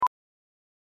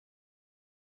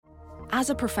As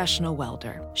a professional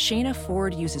welder, Shayna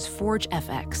Ford uses Forge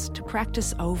FX to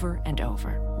practice over and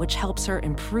over, which helps her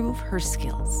improve her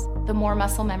skills. The more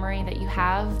muscle memory that you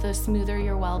have, the smoother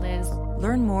your weld is.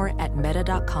 Learn more at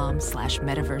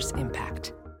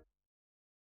meta.com/metaverseimpact.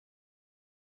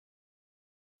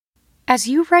 As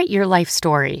you write your life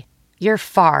story, you're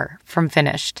far from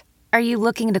finished. Are you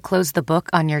looking to close the book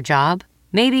on your job?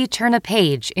 Maybe turn a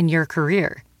page in your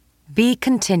career? Be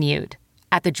continued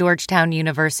at the Georgetown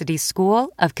University School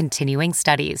of Continuing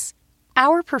Studies.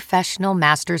 Our professional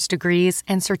master's degrees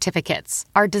and certificates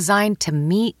are designed to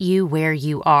meet you where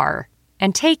you are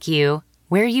and take you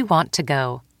where you want to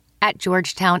go. At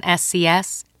Georgetown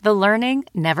SCS, the learning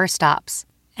never stops,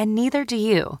 and neither do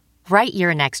you. Write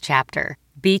your next chapter.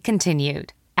 Be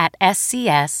continued at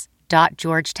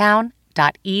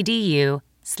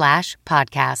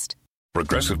scs.georgetown.edu/podcast.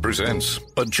 Progressive presents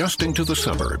Adjusting to the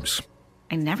Suburbs.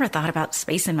 I never thought about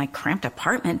space in my cramped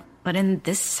apartment, but in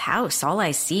this house, all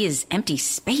I see is empty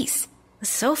space. The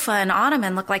sofa and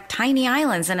ottoman look like tiny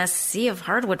islands in a sea of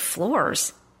hardwood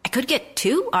floors. I could get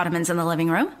 2 ottomans in the living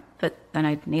room, but then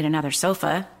I'd need another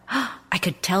sofa. I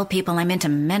could tell people I'm into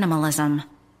minimalism.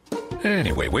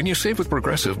 Anyway, when you save with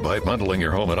Progressive by bundling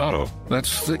your home and auto,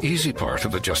 that's the easy part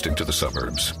of adjusting to the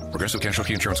suburbs. Progressive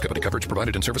Casualty Insurance Company. Coverage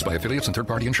provided and serviced by affiliates and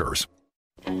third-party insurers.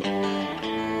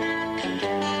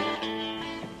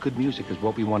 Good music is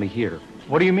what we want to hear.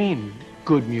 What do you mean,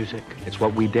 good music? It's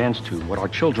what we dance to, what our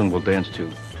children will dance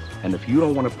to. And if you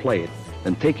don't want to play it,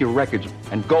 then take your records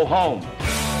and go home.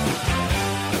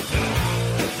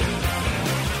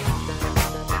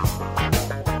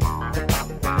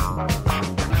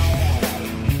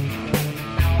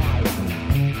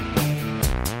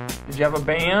 Did you have a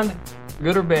band?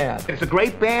 Good or bad? It's a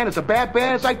great band, it's a bad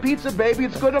band, it's like pizza, baby.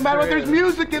 It's good no matter what, there's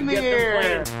music in the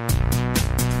air.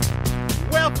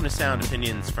 Welcome to Sound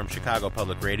Opinions from Chicago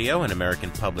Public Radio and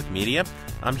American Public Media.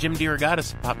 I'm Jim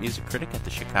DeRogatis, a pop music critic at the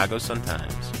Chicago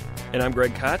Sun-Times. And I'm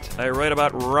Greg Kot. I write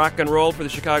about rock and roll for the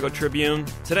Chicago Tribune.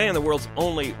 Today on the world's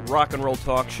only rock and roll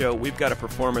talk show, we've got a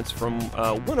performance from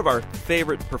one of our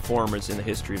favorite performers in the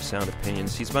history of Sound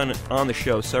Opinions. He's been on the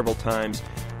show several times.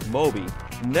 Moby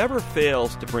never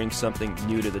fails to bring something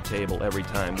new to the table every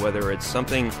time, whether it's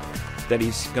something that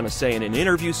he's going to say in an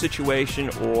interview situation,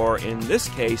 or in this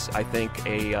case, I think,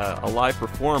 a live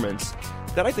performance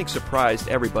that I think surprised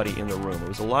everybody in the room. It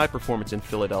was a live performance in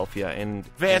Philadelphia and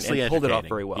vastly pulled it off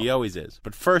very well. He always is.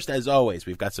 But first, as always,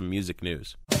 we've got some music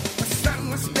news. The sun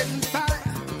was spitting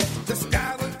fire, the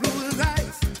sky was blue as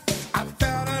ice. I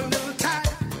felt a little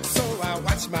tired, so I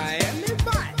watched Miami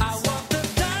Vice. I want the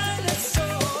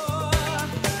dinosaur.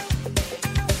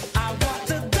 I want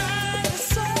the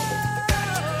dinosaur.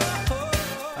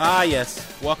 Ah, yes.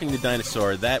 Walking the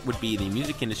dinosaur, that would be the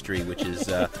music industry, which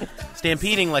is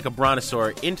stampeding like a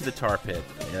brontosaur into the tar pit,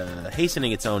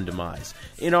 hastening its own demise.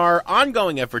 In our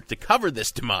ongoing effort to cover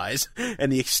this demise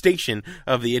and the extinction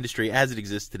of the industry as it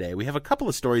exists today, we have a couple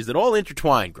of stories that all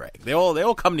intertwine, Greg. They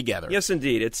all come together. Yes,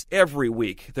 indeed. It's every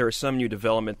week there is some new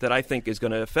development that I think is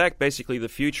going to affect basically the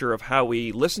future of how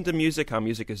we listen to music, how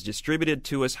music is distributed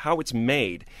to us, how it's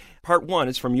made. Part one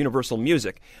is from Universal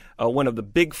Music, one of the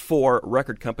big 4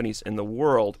 record companies in the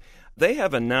world. They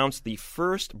have announced the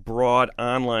first broad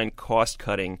online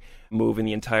cost-cutting move in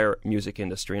the entire music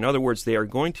industry. In other words, they are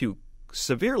going to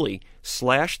severely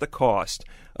slash the cost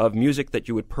of music that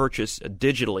you would purchase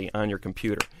digitally on your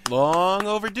computer. Long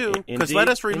overdue. Because let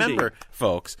us remember,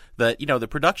 folks, that the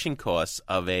production costs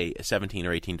of a $17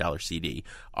 or $18 CD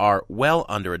are well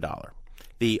under $1.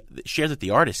 The share that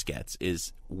the artist gets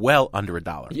is well under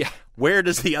 $1. Yeah. Where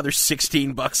does the other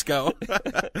 $16 go?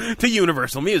 To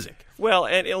Universal Music. Well,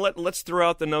 and let's throw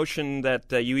out the notion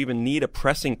that you even need a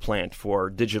pressing plant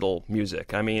for digital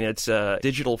music. I mean, it's a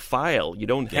digital file. You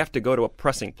don't have to go to a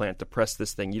pressing plant to press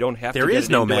this thing. You don't have to get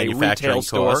it into a retail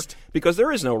store because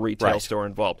there is no retail store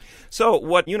involved. So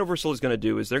what Universal is going to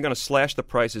do is they're going to slash the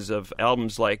prices of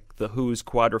albums like The Who's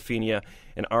Quadrophenia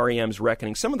and R.E.M.'s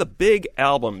Reckoning, some of the big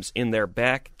albums in their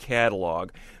back catalog,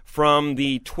 from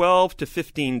the $12 to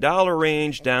 $15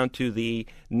 range down to the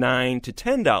 $9 to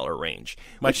 $10 range.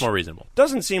 Much more reasonable.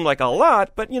 Doesn't seem like a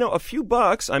lot, but, a few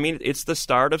bucks. I mean, it's the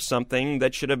start of something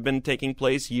that should have been taking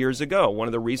place years ago. One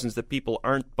of the reasons that people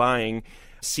aren't buying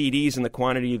CDs in the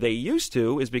quantity they used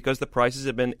to is because the prices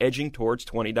have been edging towards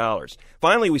 $20.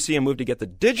 Finally, we see a move to get the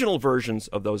digital versions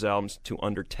of those albums to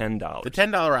under $10. The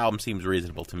 $10 album seems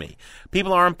reasonable to me.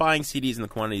 People aren't buying CDs in the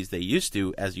quantities they used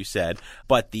to, as you said,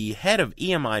 but the head of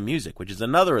EMI Music, which is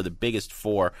another of the biggest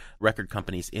 4 record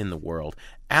companies in the world,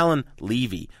 Alan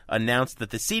Levy, announced that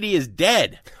the CD is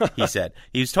dead, he said.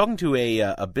 He was talking to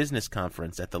a business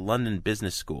conference at the London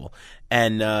Business School,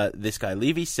 and this guy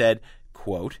Levy said,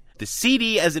 quote, "The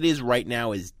CD as it is right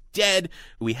now is dead.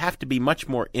 We have to be much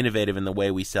more innovative in the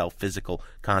way we sell physical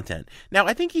content." Now,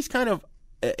 I think he's kind of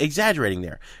exaggerating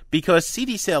there, because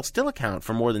CD sales still account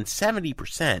for more than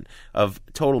 70% of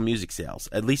total music sales.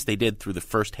 At least they did through the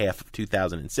first half of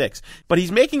 2006. But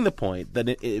he's making the point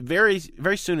that very,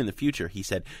 very soon in the future, he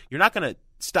said, you're not going to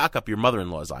stock up your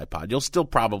mother-in-law's iPod. You'll still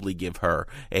probably give her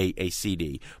a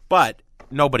CD, but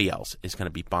nobody else is going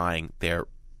to be buying their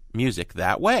music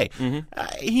that way.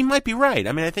 He might be right.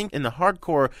 I mean, I think in the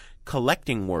hardcore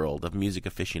collecting world of music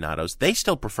aficionados, they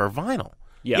still prefer vinyl.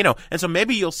 Yeah. You know, and so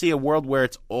maybe you'll see a world where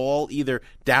it's all either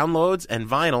downloads and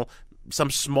vinyl, some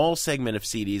small segment of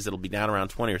CDs that'll be down around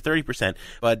 20 or 30%.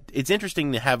 But it's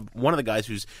interesting to have one of the guys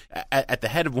who's at the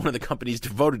head of one of the companies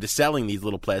devoted to selling these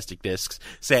little plastic discs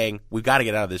saying, we've got to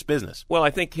get out of this business. Well,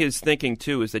 I think his thinking,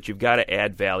 too, is that you've got to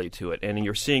add value to it, and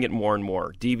you're seeing it more and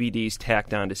more. DVDs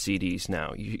tacked onto CDs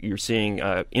now. You're seeing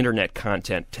Internet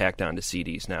content tacked onto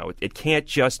CDs now. It can't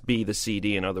just be the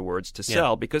CD, in other words, to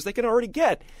sell, because they can already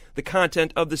get the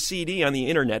content of the CD on the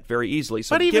Internet very easily.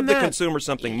 So give the consumer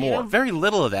something more. Know, very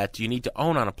little of that do you need to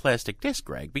own on a plastic disc,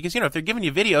 Greg, because, if they're giving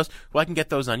you videos, well, I can get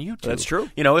those on YouTube. That's true.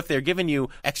 If they're giving you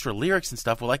extra lyrics and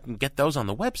stuff, well, I can get those on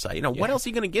the website. What else are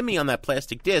you going to give me on that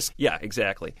plastic disc? Yeah,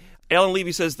 exactly. Alan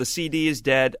Levy says the CD is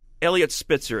dead. Elliot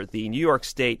Spitzer, the New York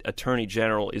State Attorney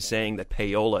General, is saying that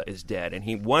payola is dead,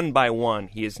 and one by one,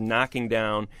 he is knocking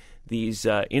down these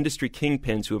industry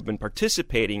kingpins who have been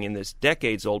participating in this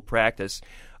decades-old practice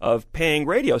of paying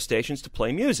radio stations to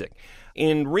play music.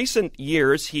 In recent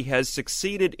years, he has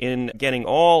succeeded in getting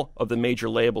all of the major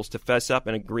labels to fess up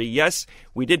and agree, yes,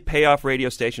 we did pay off radio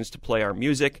stations to play our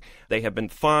music. They have been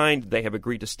fined. They have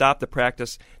agreed to stop the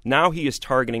practice. Now he is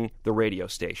targeting the radio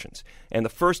stations. And the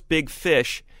first big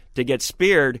fish to get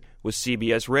speared was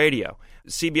CBS Radio.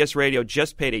 CBS Radio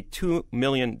just paid a $2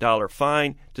 million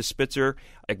fine to Spitzer,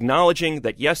 acknowledging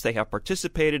that, yes, they have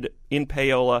participated in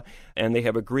payola and they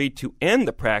have agreed to end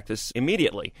the practice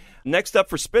immediately. Next up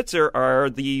for Spitzer are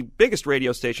the biggest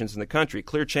radio stations in the country,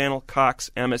 Clear Channel,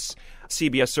 Cox, Emmis,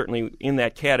 CBS certainly in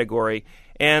that category.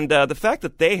 And the fact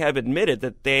that they have admitted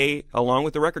that they, along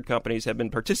with the record companies, have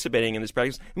been participating in this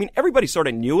practice, I mean, everybody sort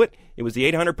of knew it. It was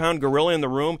the 800-pound gorilla in the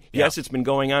room. Yeah. Yes, it's been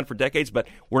going on for decades, but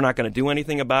we're not going to do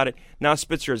anything about it. Now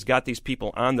Spitzer has got these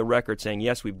people on the record saying,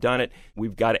 yes, we've done it.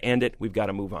 We've got to end it. We've got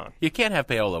to move on. You can't have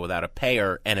payola without a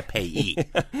payer and a payee.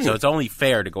 So it's only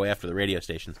fair to go after the radio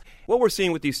stations. What we're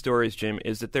seeing with these stories, Jim,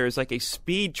 is that there is like a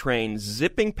speed train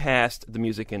zipping past the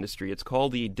music industry. It's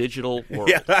called the digital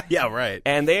world. Yeah, right.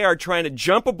 And they are trying to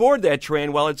jump aboard that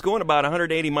train while it's going about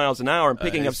 180 miles an hour and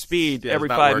picking up speed every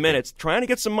 5 minutes, trying to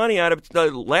get some money out of it.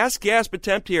 The last gasp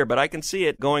attempt here, but I can see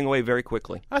it going away very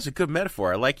quickly. That's a good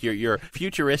metaphor. I like your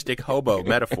futuristic hobo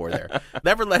metaphor there.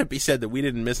 Never let it be said that we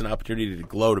didn't miss an opportunity to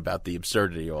gloat about the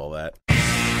absurdity of all that.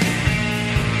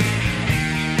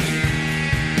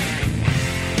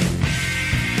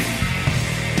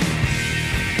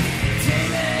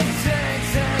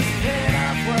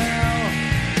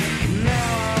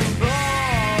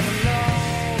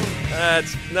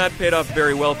 It's not paid off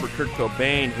very well for Kurt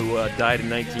Cobain, who died in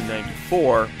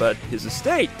 1994, but his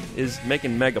estate is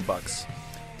making megabucks.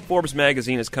 Forbes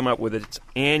magazine has come up with its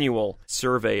annual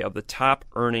survey of the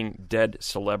top-earning dead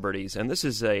celebrities, and this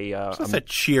is a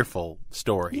cheerful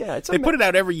story. Yeah, they put it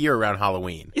out every year around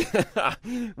Halloween.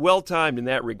 Well-timed in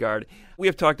that regard. We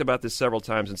have talked about this several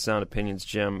times in Sound Opinions,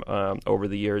 Jim, over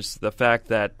the years. The fact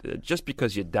that just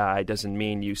because you die doesn't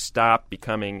mean you stop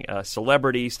becoming a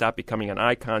celebrity, stop becoming an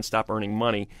icon, stop earning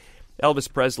money.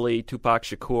 Elvis Presley, Tupac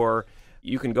Shakur,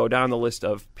 you can go down the list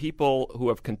of people who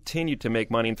have continued to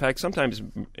make money. In fact, sometimes,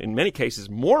 in many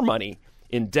cases, more money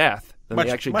in death than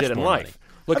they actually did in life.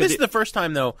 Look, this is the first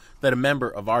time, though, that a member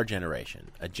of our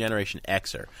generation, a Generation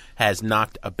Xer, has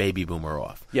knocked a baby boomer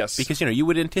off. Yes. Because, you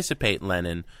would anticipate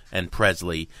Lennon and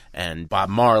Presley and Bob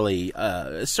Marley,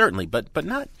 certainly, but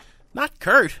not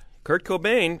Kurt. Kurt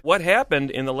Cobain, what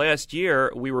happened in the last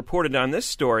year, we reported on this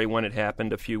story when it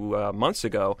happened a few months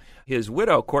ago. His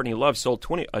widow, Courtney Love, sold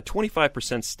a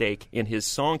 25% stake in his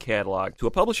song catalog to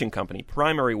a publishing company,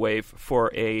 Primary Wave,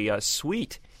 for a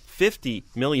sweet $50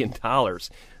 million.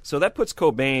 So that puts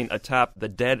Cobain atop the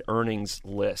dead earnings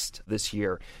list this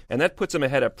year. And that puts him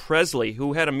ahead of Presley,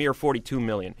 who had a mere $42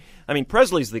 million. I mean,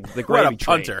 Presley's the gravy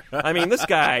train. Punter. I mean, this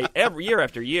guy, every year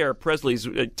after year, Presley's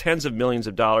tens of millions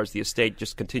of dollars. The estate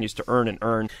just continues to earn and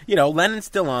earn. You know, Lennon's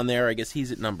still on there. I guess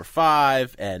he's at number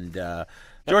 5. And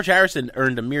George Harrison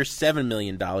earned a mere $7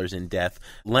 million in death.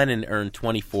 Lennon earned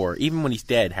 24. Even when he's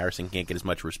dead, Harrison can't get as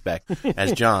much respect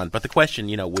as John. But the question,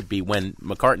 would be when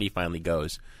McCartney finally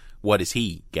goes, what does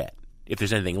he get, if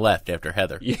there's anything left after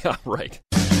Heather? Yeah, right.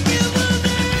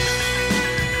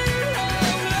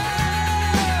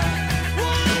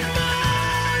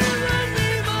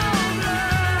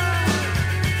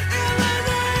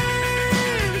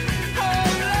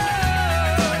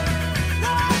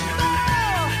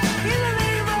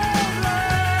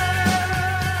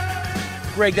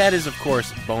 Greg, that is, of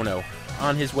course, Bono,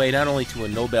 on his way not only to a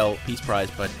Nobel Peace Prize,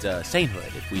 but sainthood,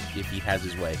 if he has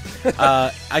his way.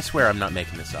 I swear I'm not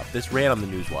making this up. This ran on the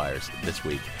newswires this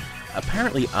week.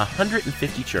 Apparently,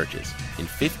 150 churches in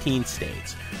 15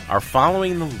 states are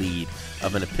following the lead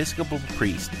of an Episcopal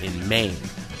priest in Maine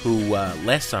who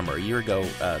last summer, a year ago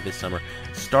this summer,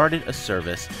 started a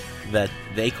service that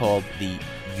they called the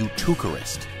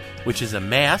Eucharist, which is a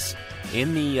mass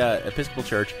in the Episcopal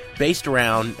Church based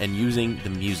around and using the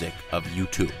music of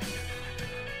U2.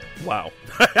 Wow.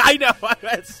 I know.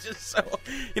 It's just so...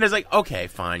 it's like, okay,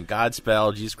 fine.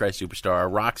 Godspell, Jesus Christ Superstar,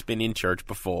 rock's been in church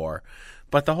before.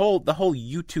 But the whole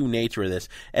U2 nature of this,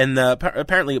 and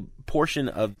apparently a portion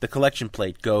of the collection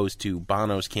plate goes to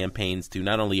Bono's campaigns to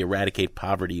not only eradicate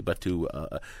poverty, but to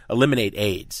eliminate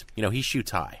AIDS. He shoots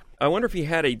high. I wonder if he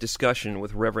had a discussion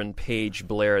with Reverend Page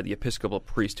Blair, the Episcopal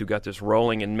priest who got this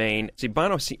rolling in Maine. See,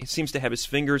 Bono seems to have his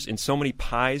fingers in so many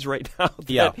pies right now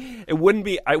that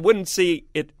I wouldn't see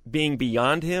it being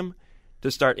beyond him to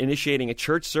start initiating a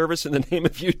church service in the name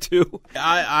of U2.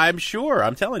 I'm sure.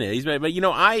 I'm telling you. But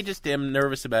I just am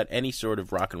nervous about any sort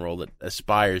of rock and roll that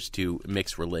aspires to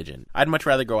mix religion. I'd much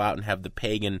rather go out and have the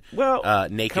pagan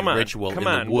naked ritual in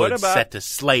the woods set to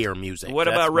Slayer music. What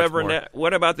about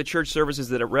What about the church services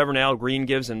that Reverend Al Green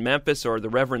gives in Memphis or the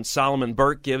Reverend Solomon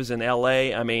Burke gives in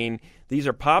L.A.? I mean, these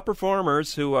are pop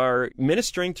performers who are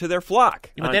ministering to their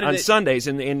flock on Sundays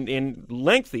in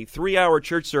lengthy 3-hour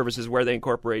church services where they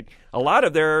incorporate a lot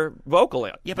of their vocal.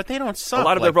 Yeah, but they don't suck. A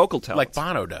lot of their vocal talent, like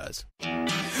Bono does.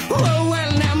 Oh,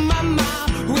 well, now, mama,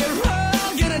 we're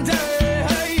all gonna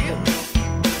die.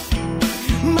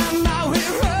 Mama,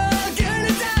 we're all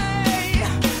gonna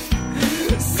die.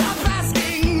 Stop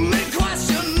asking me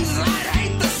questions. I'd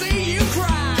hate to see you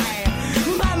cry.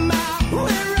 Mama,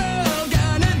 we're all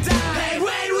gonna die.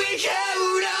 When we go,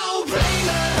 don't blame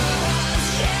us.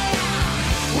 Yeah,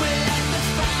 we let the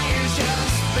fire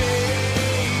just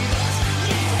feed us.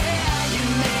 Yeah, you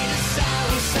made us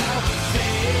so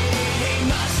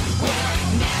famous. We'll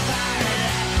never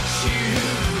let you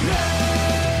go.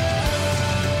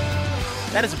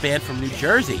 That is a band from New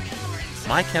Jersey,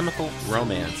 My Chemical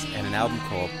Romance, and an album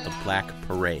called The Black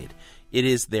Parade. It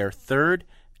is their third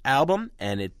album,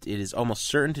 and it is almost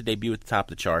certain to debut at the top of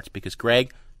the charts because,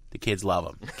 Greg, the kids love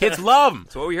them. Kids love them.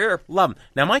 That's what we hear. Love them.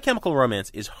 Now, My Chemical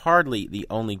Romance is hardly the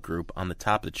only group on the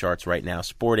top of the charts right now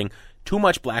sporting too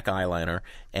much black eyeliner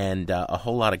and a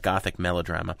whole lot of gothic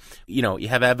melodrama. You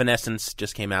have Evanescence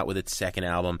just came out with its second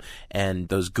album, and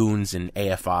those goons in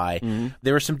AFI. Mm-hmm.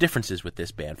 There are some differences with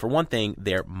this band. For one thing,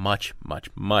 they're much, much,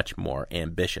 much more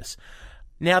ambitious.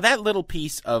 Now, that little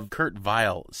piece of Kurt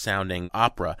Weill-sounding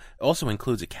opera also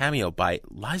includes a cameo by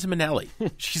Liza Minnelli.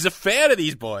 She's a fan of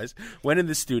these boys. Went in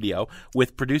the studio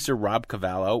with producer Rob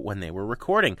Cavallo when they were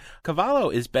recording.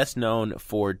 Cavallo is best known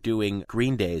for doing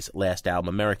Green Day's last album,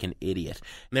 American Idiot.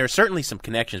 And there are certainly some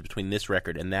connections between this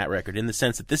record and that record in the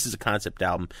sense that this is a concept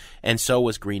album, and so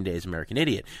was Green Day's American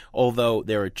Idiot. Although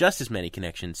there are just as many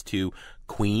connections to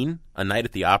Queen, A Night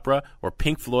at the Opera, or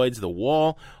Pink Floyd's The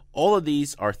Wall. All of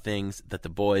these are things that the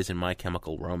boys in My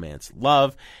Chemical Romance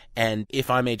love, and if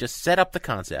I may just set up the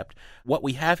concept, what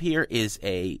we have here is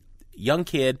a young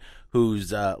kid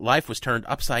whose life was turned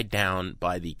upside down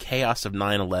by the chaos of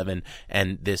 9/11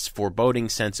 and this foreboding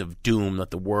sense of doom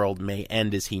that the world may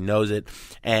end as he knows it,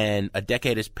 and a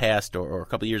decade has passed, or a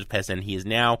couple of years have passed, and he is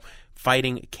now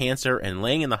fighting cancer and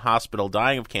laying in the hospital,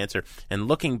 dying of cancer, and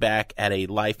looking back at a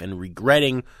life and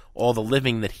regretting all the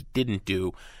living that he didn't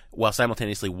do, while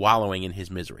simultaneously wallowing in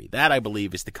his misery. That, I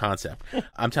believe, is the concept.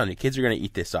 I'm telling you, kids are going to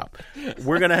eat this up.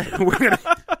 We're gonna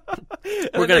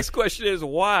The next question is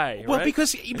why? Well, right?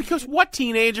 because what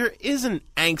teenager isn't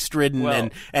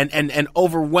angst-ridden and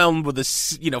overwhelmed with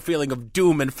a feeling of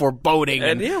doom and foreboding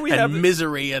and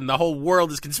misery, and the whole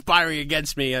world is conspiring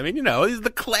against me. I mean, these are the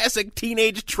classic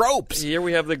teenage tropes. Here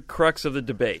we have the crux of the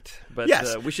debate. But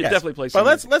we should yes. definitely play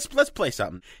something. Well, let's play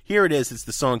something. Here it is. It's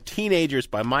the song "Teenagers"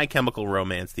 by My Chemical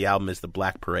Romance. The album is The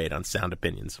Black Parade on Sound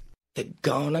Opinions. They're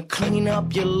gonna clean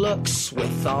up your looks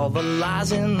with all the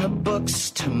lies in the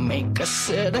books to make a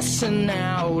citizen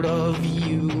out of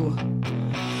you.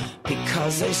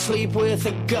 Because they sleep with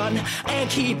a gun and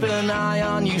keep an eye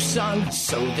on you, son,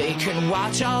 so they can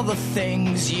watch all the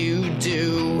things you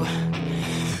do.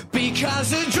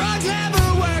 Because the drugs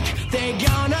never work, they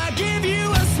gonna give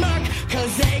you a smirk,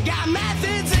 cause they got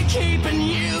methods of keeping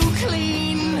you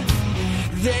clean.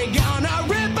 They gonna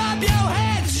rip up your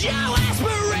heads, your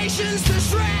aspirations to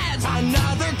shreds,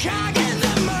 another cog in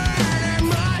the murder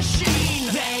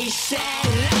machine. They said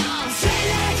I'm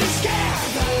teenagers scared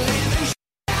the living shit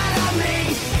out of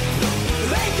me.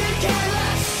 They could care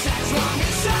less as long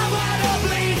as someone will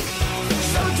bleed.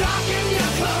 So darken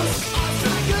your clothes, I'll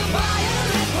strike a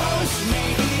violent pose.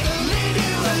 Maybe it'll leave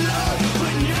you alone,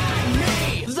 but not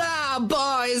me. The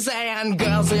boys and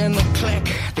girls in the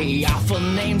clique, the awful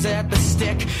names at the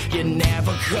stick. You're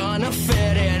never gonna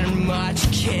fit in much,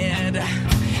 kid.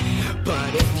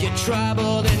 But if you're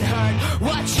troubled and hurt,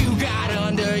 what you got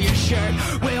under your shirt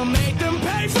will make them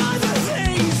pay for the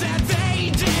things that they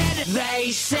did.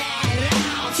 They said,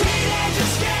 "Oh,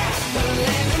 teenagers scared the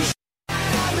living shit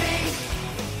out of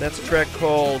me." That's a track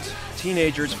called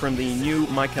Teenagers from the new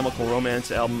My Chemical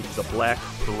Romance album, The Black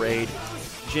Parade.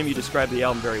 Jim, you described the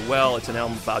album very well. It's an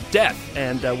album about death,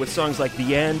 and with songs like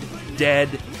The End, Dead,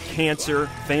 Cancer,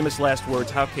 Famous Last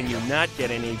Words, how can you not get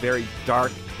in a very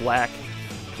dark, black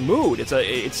mood?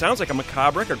 It sounds like a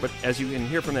macabre record, but as you can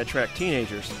hear from that track,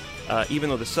 Teenagers, even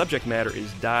though the subject matter is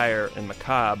dire and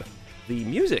macabre, the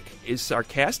music is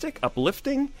sarcastic,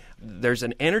 uplifting. There's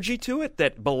an energy to it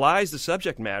that belies the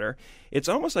subject matter. It's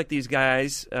almost like these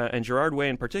guys, and Gerard Way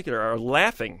in particular, are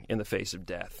laughing in the face of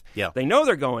death. Yeah. They know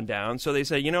they're going down, so they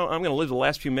say, I'm going to live the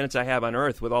last few minutes I have on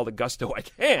Earth with all the gusto I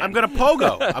can. I'm going to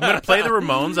pogo. I'm going to play the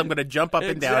Ramones. I'm going to jump up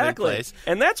and down in place.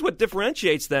 And that's what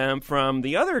differentiates them from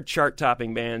the other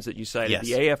chart-topping bands that you cited, yes.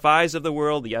 The AFIs of the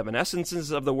world, the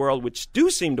Evanescences of the world, which do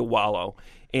seem to wallow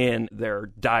in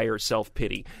their dire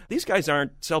self-pity. These guys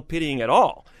aren't self-pitying at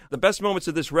all. The best moments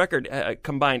of this record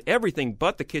combine everything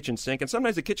but the kitchen sink, and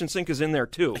sometimes the kitchen sink is in there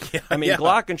too.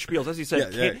 Glockenspiels, as you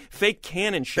said, fake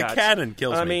cannon shots. The cannon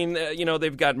kills me. I mean,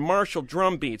 they've got Marshall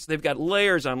drum beats. They've got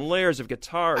layers on layers of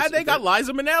guitars. And they got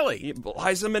Liza Minnelli.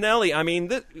 Liza Minnelli. I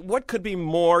mean, what could be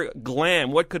more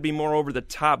glam? What could be more over the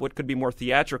top? What could be more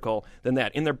theatrical than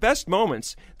that? In their best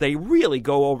moments, they really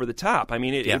go over the top. I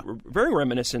mean, it very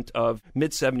reminiscent of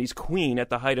mid-'70s Queen at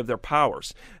the height of their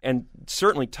powers, and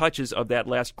certainly touches of that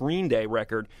last Green Day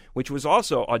record, which was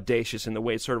also audacious in the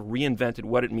way it sort of reinvented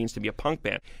what it means to be a punk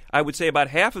band. I would say about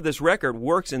half of this record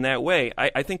works in that way.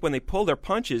 I think when they pull their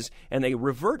punches and they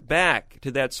revert back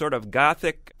to that sort of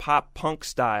gothic pop punk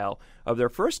style of their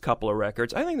first couple of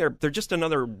records, I think they're just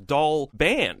another dull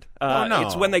band. No.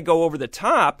 It's when they go over the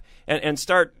top and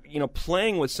start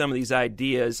playing with some of these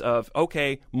ideas of,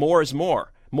 okay, more is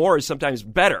more. More is sometimes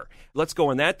better. Let's go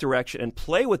in that direction and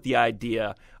play with the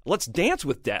idea. Let's dance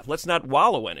with death. Let's not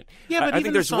wallow in it. Yeah, but I even think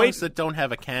the there's songs that don't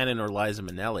have a Cannon or Liza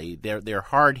Minnelli, they're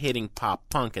hard-hitting pop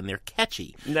punk and they're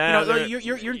catchy. You got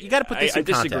to put this in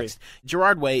context.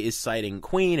 Gerard Way is citing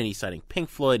Queen and he's citing Pink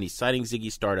Floyd and he's citing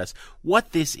Ziggy Stardust.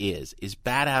 What this is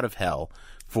Bat Out of Hell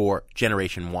for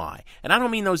Generation Y. And I don't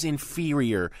mean those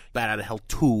inferior Bat Out of Hell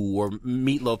 2 or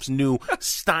Meatloaf's new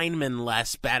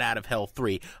Steinman-less Bat Out of Hell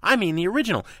 3. I mean the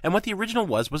original. And what the original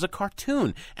was a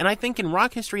cartoon. And I think in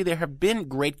rock history there have been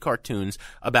great cartoons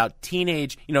about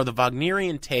teenage, the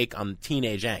Wagnerian take on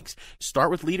teenage angst. Start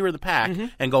with Leader of the Pack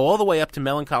and go all the way up to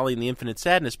Melancholy and the Infinite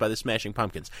Sadness by the Smashing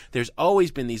Pumpkins. There's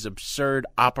always been these absurd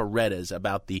operettas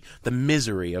about the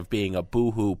misery of being a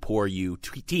boo-hoo, poor you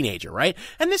teenager, right?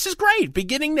 And this is great.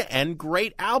 Beginning to end,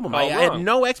 great album. I had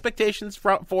no expectations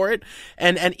for it,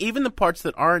 and even the parts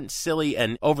that aren't silly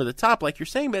and over the top, like you're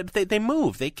saying, but they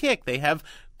move, they kick, they have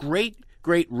great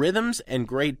rhythms and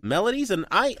great melodies, and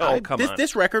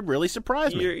this record really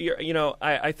surprised me.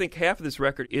 I think half of this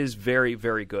record is very,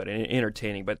 very good and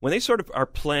entertaining, but when they sort of are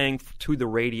playing to the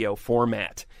radio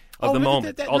format, of the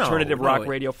moment. Alternative rock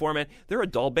radio format. They're a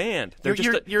dull band.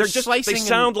 They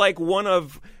sound like one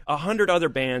of 100 other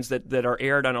bands that are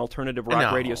aired on alternative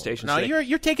rock radio stations. No,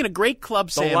 you're taking a great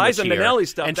club sandwich Liza Minnelli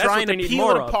stuff and that's trying to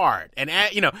peel it apart. And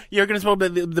you're going to say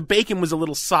the bacon was a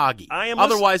little soggy.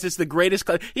 Otherwise, it's the greatest.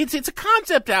 It's a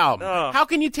concept album. How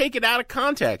can you take it out of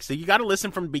context? So you got to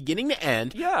listen from beginning to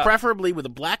end, preferably with a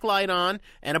black light on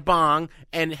and a bong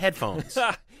and headphones.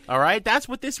 All right, that's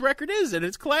what this record is, and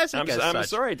it's classic. I'm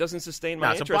sorry, it doesn't sustain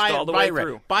my interest all the way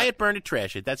through. Buy it, burn it,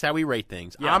 trash it. That's how we rate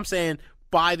things. Yeah. I'm saying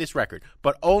buy this record,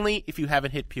 but only if you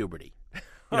haven't hit puberty.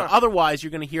 Otherwise,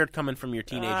 you're going to hear it coming from your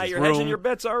teenager's you're room. hedging your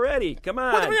bets already. Come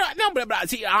on. But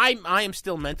see, I am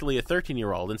still mentally a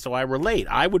 13-year-old, and so I relate.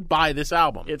 I would buy this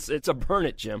album. It's a burn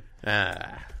it, Jim. Does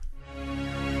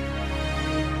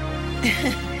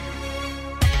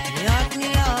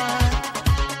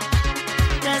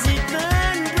it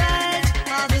burn bright?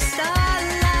 All the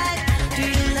starlight? Do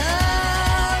you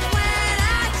love when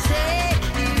I take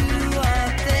you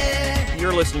up there?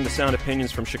 You're listening to Sound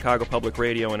Opinions from Chicago Public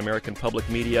Radio and American Public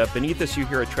Media. Beneath us, you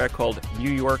hear a track called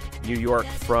New York, New York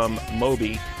from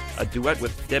Moby, a duet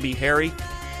with Debbie Harry.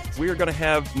 We are going to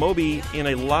have Moby in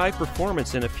a live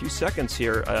performance in a few seconds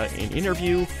here, an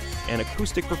interview, an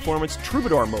acoustic performance,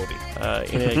 Troubadour Moby,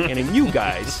 in a new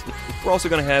guise. We're also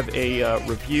going to have a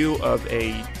review of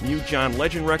a new John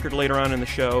Legend record later on in the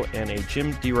show, and a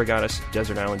Jim DeRogatis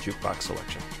Desert Island Jukebox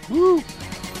selection. Woo! Baby,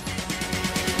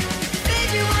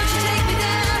 won't you take me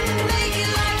down? Make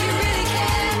it like you really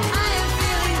care. I am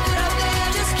feeling good up there.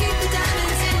 Just keep the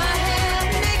diamonds in my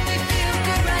hair. Make me feel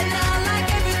good right now, like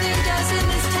everything does in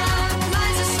this town.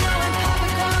 Lines of snow and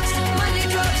popping corks, Monday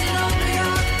drugs in old New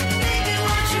York. Baby,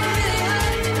 won't you really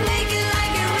hurt? Make it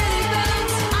like it really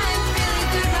burns. I am feeling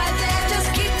good right there.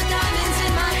 Just keep the diamonds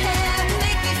in my hair.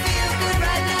 Make me feel good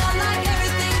right now, like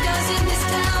everything does in this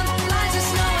town. Lines of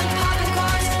snow and popping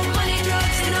corks, Monday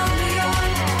drugs in old New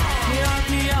York. New York,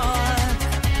 New York.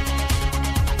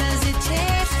 Does it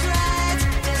taste right?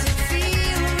 Does it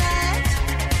feel right?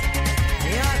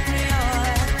 New York, New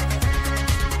York.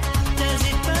 Does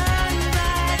it burn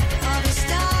bright? All the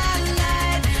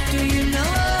starlight. Do you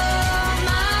know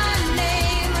my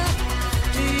name?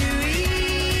 Do you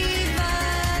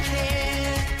even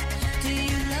care? Do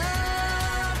you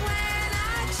love when I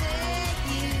take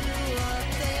you up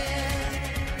there?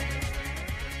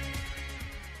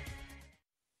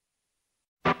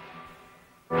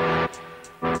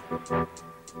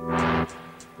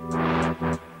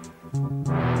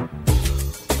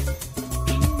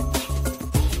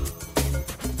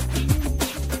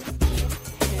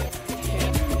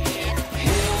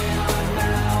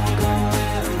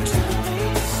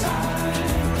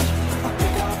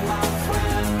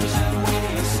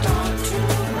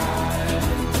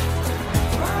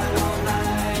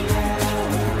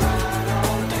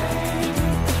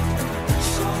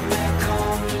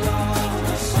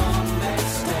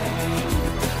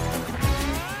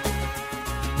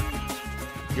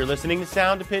 You're listening to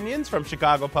Sound Opinions from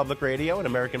Chicago Public Radio and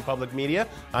American Public Media.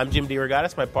 I'm Jim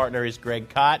DeRogatis. My partner is Greg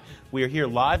Kot. We are here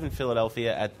live in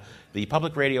Philadelphia at the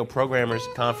Public Radio Programmers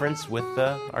Conference with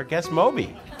our guest,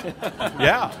 Moby.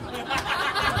 Yeah.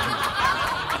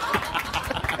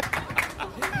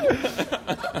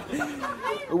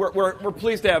 We're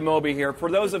pleased to have Moby here.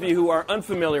 For those of you who are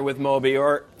unfamiliar with Moby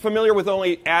or familiar with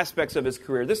only aspects of his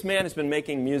career, this man has been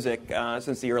making music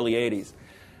since the early 80s.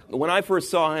 When I first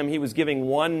saw him, he was giving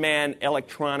one-man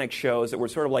electronic shows that were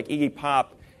sort of like Iggy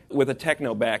Pop with a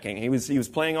techno backing. He was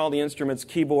playing all the instruments,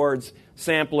 keyboards,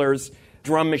 samplers,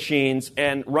 drum machines,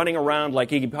 and running around like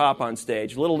Iggy Pop on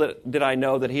stage. Little did I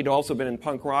know that he'd also been in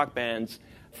punk rock bands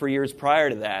for years prior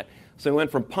to that. So he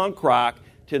went from punk rock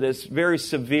to this very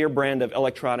severe brand of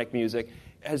electronic music,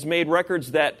 has made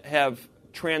records that have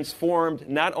transformed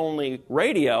not only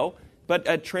radio,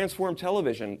 but transformed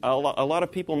television. A lot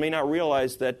of people may not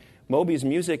realize that Moby's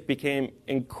music became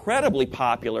incredibly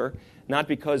popular, not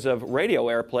because of radio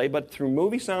airplay, but through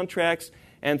movie soundtracks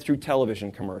and through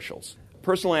television commercials.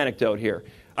 Personal anecdote here.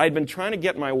 I'd been trying to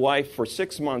get my wife for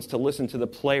 6 months to listen to the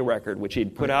Play record, which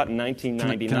he'd put out in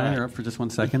 1999. Can I interrupt for just 1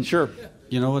 second? Sure.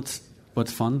 You know what's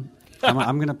fun?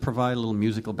 I'm going to provide a little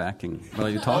musical backing while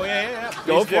you talk. Oh, yeah.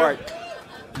 Go for it.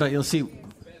 But you'll see,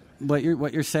 what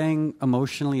you're saying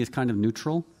emotionally is kind of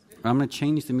neutral. I'm going to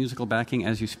change the musical backing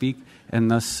as you speak, and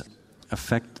thus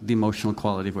affect the emotional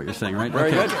quality of what you're saying, right?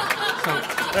 Very good.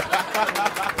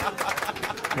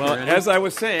 Well, as I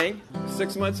was saying,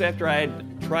 6 months after I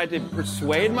had tried to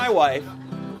persuade my wife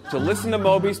to listen to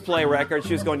Moby's Play record,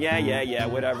 she was going, yeah,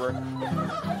 whatever.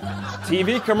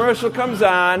 TV commercial comes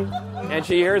on, and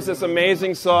she hears this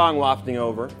amazing song wafting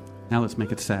over. Now let's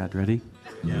make it sad. Ready?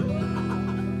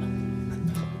 And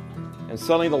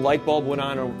suddenly the light bulb went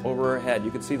on over her head.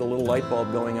 You could see the little light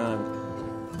bulb going on.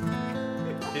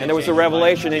 And there was a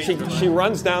revelation. And she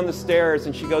runs down the stairs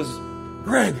and she goes,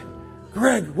 Greg,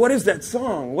 what is that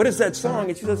song? What is that song?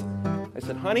 And she says, I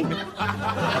said, honey,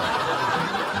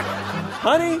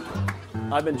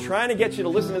 I've been trying to get you to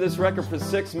listen to this record for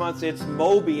 6 months. It's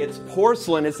Moby. It's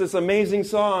Porcelain. It's this amazing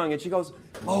song. And she goes,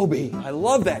 Moby, I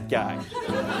love that guy.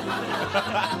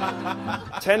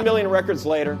 10 million records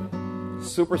later,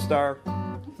 superstar.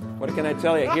 What can I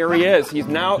tell you? Here he is. He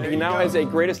now has a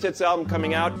greatest hits album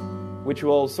coming out, which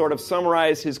will sort of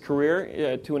summarize his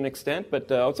career to an extent, but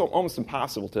it's almost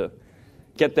impossible to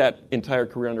get that entire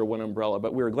career under one umbrella.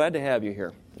 But we were glad to have you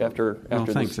here after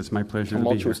thanks. This it's my pleasure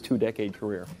tumultuous to be here. 2-decade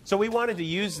career. So we wanted to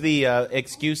use the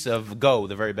excuse of Go,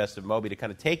 the very best of Moby, to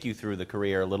kind of take you through the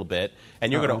career a little bit,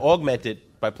 and you're going to augment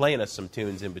it by playing us some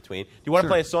tunes in between. Do you want to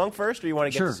play a song first, or do you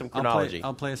want to get to some chronology?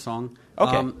 I'll play a song.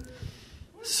 Okay.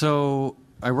 So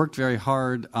I worked very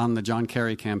hard on the John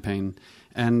Kerry campaign,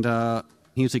 and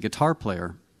he was a guitar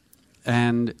player.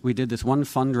 And we did this one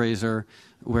fundraiser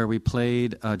where we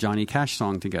played a Johnny Cash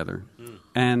song together.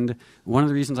 And one of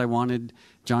the reasons I wanted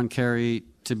John Kerry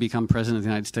to become President of the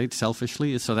United States,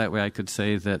 selfishly, is so that way I could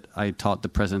say that I taught the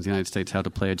President of the United States how to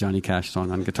play a Johnny Cash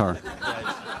song on guitar.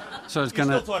 So it's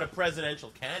still taught a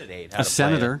presidential candidate how to play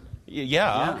senator.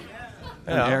 Yeah.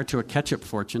 An heir to a ketchup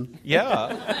fortune.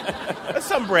 Yeah. That's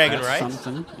some bragging, right?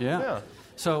 Something, yeah.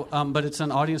 So, but it's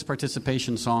an audience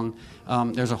participation song.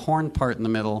 There's a horn part in the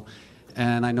middle,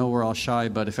 and I know we're all shy,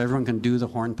 but if everyone can do the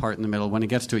horn part in the middle, when it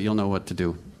gets to it, you'll know what to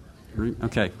do.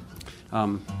 Okay.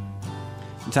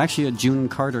 It's actually a June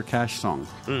Carter Cash song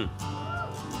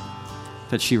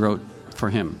that she wrote for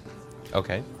him.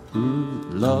 Okay.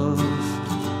 Love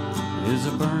is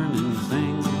a burning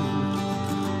thing,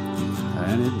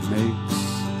 and it makes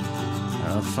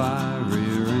a fiery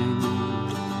ring,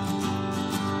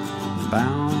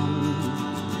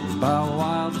 bound by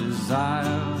wild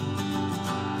desire.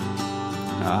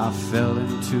 I fell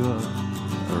into a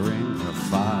ring of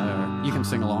fire. You can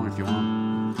sing along if you want.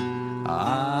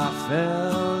 I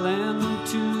fell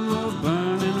into a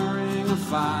burning ring of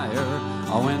fire.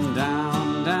 I went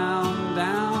down, down,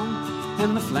 down,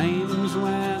 and the flames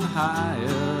went higher.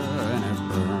 And it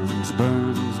burns,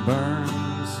 burns,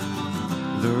 burns,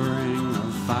 the ring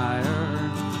of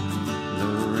fire, the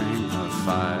ring of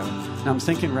fire. Now I'm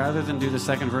thinking rather than do the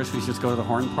second verse, we should just go to the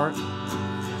horn part.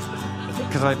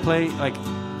 Because I play like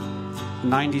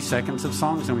 90 seconds of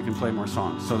songs and we can play more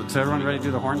songs. So is everyone ready to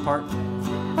do the horn part?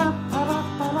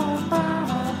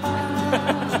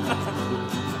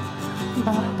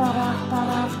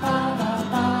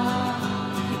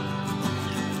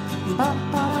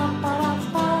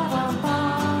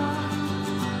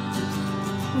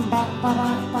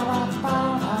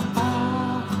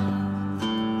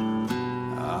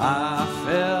 I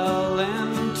fell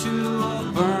into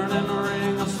a burning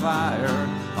ring of fire.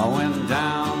 I went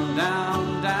down,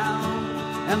 down, down,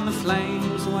 and the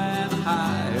flames went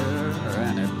higher.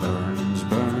 And it burns,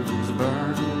 burns,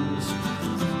 burns,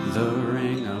 the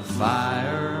ring of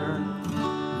fire,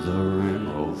 the ring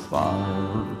of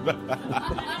fire.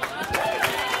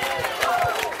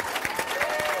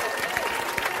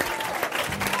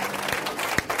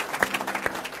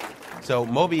 So,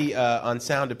 Moby, on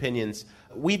Sound Opinions,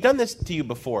 we've done this to you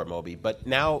before, Moby, but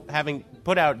now, having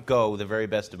put out Go, the very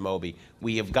best of Moby,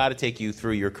 we have got to take you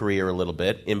through your career a little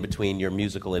bit, in between your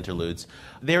musical interludes.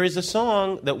 There is a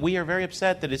song that we are very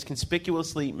upset that is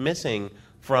conspicuously missing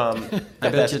from... I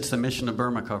bet you it's the Mission to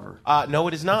Burma cover. No,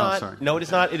 it is not. Oh, sorry. No, it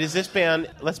is not. It is this band.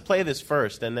 Let's play this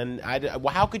first, and then...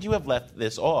 how could you have left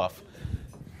this off?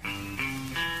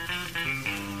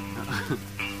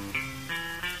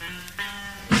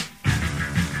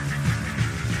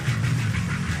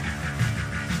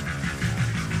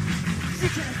 You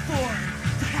can afford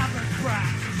to have no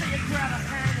pride. So you grab a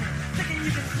hammer, thinking you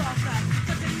can solve that.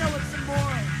 But you know it's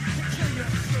immoral to kill your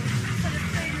truth. So to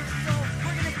save your soul,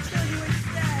 we're gonna kill you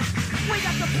instead. We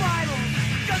got the Bible,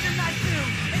 guns and knives too.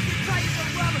 If you try to use a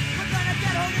rubber, we're gonna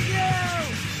get hold of you.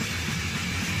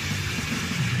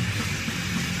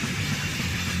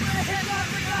 Hit love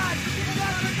for God, hit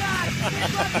love for God, hit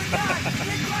love for God,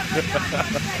 hit love for God,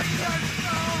 but saving your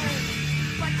soul.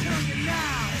 But kill you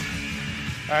now.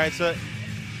 All right, so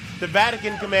the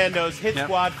Vatican Commandos, Hit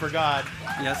Squad for God.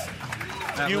 Yes.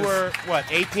 You were, what,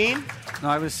 18? No,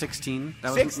 I was 16.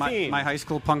 That 16? was my high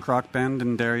school punk rock band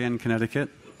in Darien, Connecticut.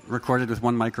 Recorded with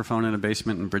one microphone in a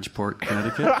basement in Bridgeport,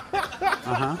 Connecticut.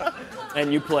 Uh-huh.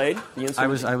 And you played the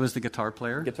instrument? I was the guitar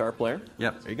player. Guitar player?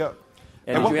 Yep. There you go.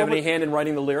 And did you have any hand in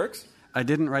writing the lyrics? I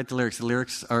didn't write the lyrics. The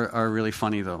lyrics are really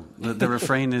funny, though. The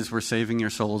refrain is, "We're saving your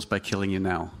souls by killing you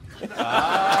now."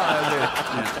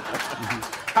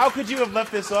 How could you have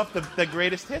left this off the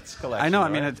greatest hits collection? I know.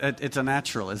 Right? I mean, it's a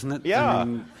natural, isn't it? Yeah. I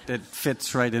mean, it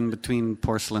fits right in between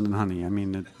porcelain and honey. I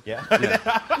mean, yeah.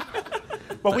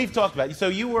 But we've talked about it. So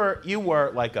you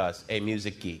were like us, a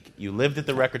music geek. You lived at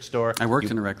the record store. I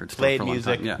worked in a record store played for a long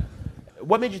music. time. Yeah.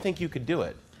 What made you think you could do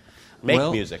it?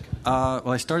 Make music. Well,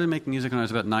 I started making music when I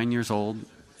was about 9 years old,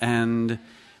 and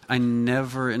I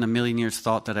never in a million years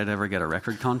thought that I'd ever get a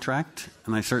record contract,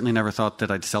 and I certainly never thought that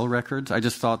I'd sell records. I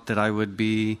just thought that I would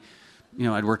be,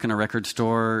 I'd work in a record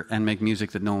store and make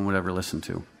music that no one would ever listen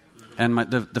to. And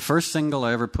the first single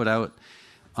I ever put out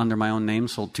under my own name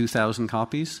sold 2,000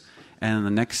 copies, and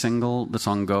the next single, the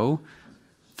song Go,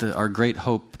 our great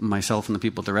hope, myself and the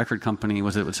people at the record company,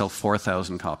 was that it would sell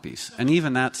 4,000 copies. And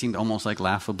even that seemed almost like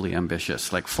laughably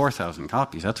ambitious. Like 4,000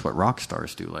 copies, that's what rock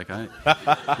stars do.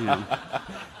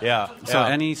 Yeah. So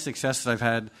any success that I've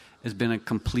had has been a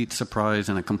complete surprise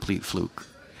and a complete fluke.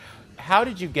 How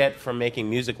did you get from making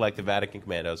music like the Vatican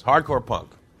Commandos, hardcore punk,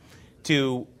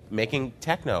 to making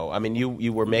techno? I mean,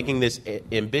 you were making this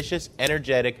ambitious,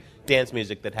 energetic dance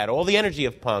music that had all the energy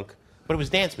of punk, but it was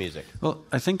dance music. Well,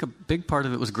 I think a big part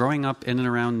of it was growing up in and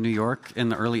around New York in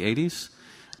the early 80s.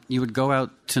 You would go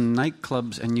out to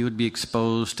nightclubs and you would be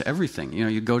exposed to everything.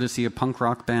 You'd go to see a punk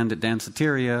rock band at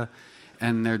Danceteria,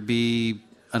 and there'd be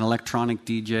an electronic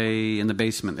DJ in the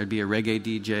basement. There'd be a reggae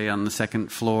DJ on the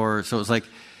second floor. So it was like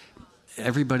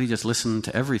everybody just listened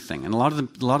to everything. And a lot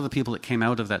of the people that came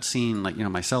out of that scene, like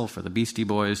myself or the Beastie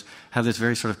Boys, have this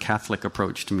very sort of Catholic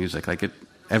approach to music. Like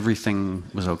everything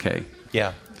was okay.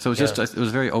 Yeah. So it was it was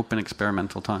a very open,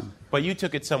 experimental time. But you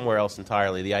took it somewhere else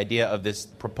entirely. The idea of this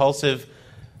propulsive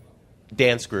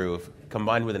dance groove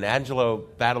combined with an Angelo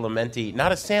Badalamenti,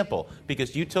 not a sample,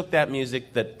 because you took that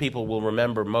music that people will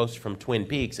remember most from Twin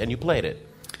Peaks and you played it.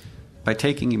 By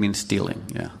taking, you mean stealing,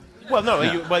 yeah. Well, no,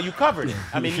 yeah. You covered it.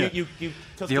 I mean, you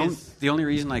took the only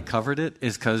reason I covered it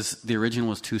is because the original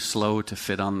was too slow to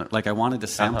fit on I wanted to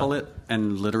sample it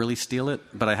and literally steal it,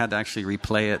 but I had to actually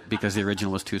replay it because the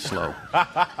original was too slow.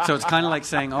 So it's kind of like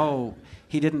saying, oh,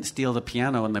 he didn't steal the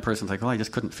piano, and the person's like, oh, I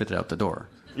just couldn't fit it out the door.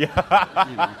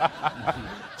 Yeah.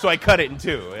 So I cut it in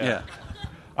two. Yeah.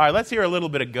 All right, let's hear a little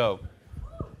bit of Go.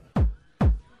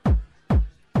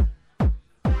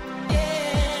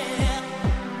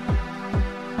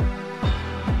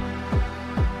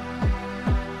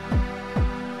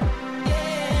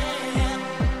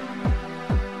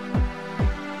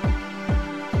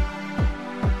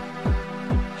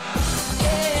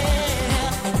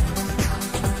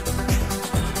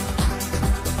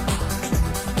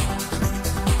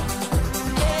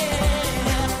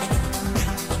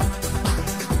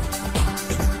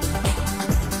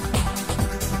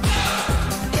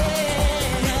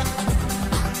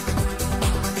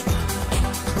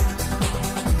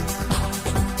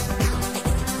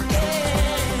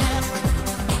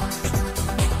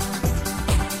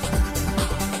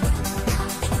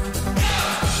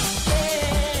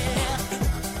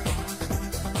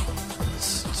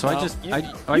 So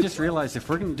I just realized if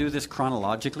we're going to do this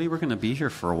chronologically, we're going to be here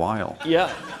for a while.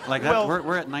 Yeah. Like that,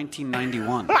 we're at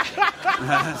 1991.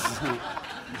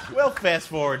 We'll fast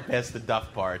forward past the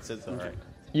duff parts. It's all right.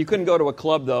 You couldn't go to a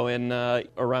club, though, in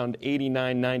around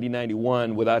 89, 90,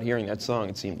 91 without hearing that song,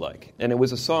 it seemed like. And it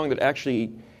was a song that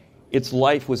actually, its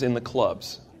life was in the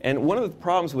clubs. And one of the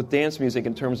problems with dance music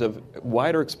in terms of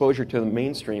wider exposure to the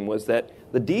mainstream was that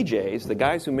the DJs, the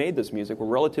guys who made this music, were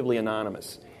relatively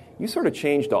anonymous. You sort of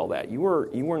changed all that. You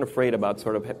weren't afraid about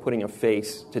sort of putting a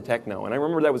face to techno. And I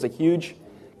remember that was a huge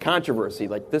controversy.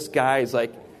 Like, this guy is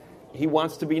like, he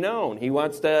wants to be known. He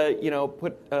wants to,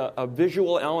 put a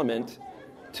visual element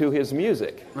to his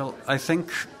music. Well, I think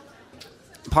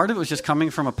part of it was just coming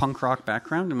from a punk rock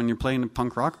background. And when you're playing a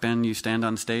punk rock band, you stand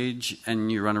on stage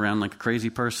and you run around like a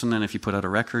crazy person. And if you put out a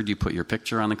record, you put your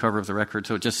picture on the cover of the record.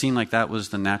 So it just seemed like that was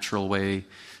the natural way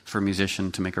for a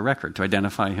musician to make a record, to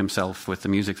identify himself with the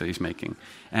music that he's making.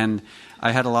 And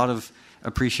I had a lot of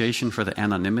appreciation for the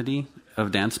anonymity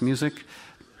of dance music,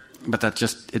 but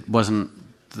it wasn't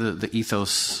the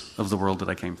ethos of the world that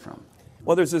I came from.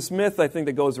 Well, there's this myth, I think,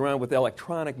 that goes around with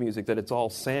electronic music that it's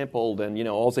all sampled and,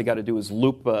 all they got to do is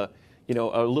loop, a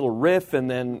little riff and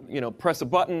then, press a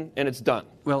button and it's done.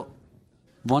 Well,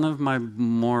 one of my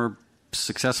more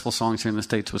successful songs here in the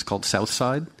States was called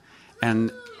Southside,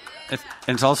 and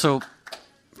it's also,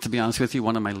 to be honest with you,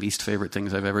 one of my least favorite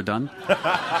things I've ever done.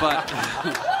 But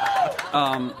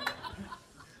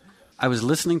I was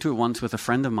listening to it once with a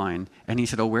friend of mine, and he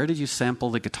said, "Oh, where did you sample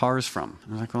the guitars from?"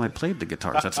 I was like, "Well, I played the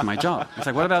guitars. That's my job." He's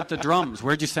like, "What about the drums?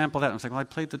 Where'd you sample that?" I was like, "Well, I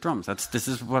played the drums. This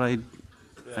is what I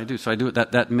do." So I do it.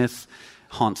 That myth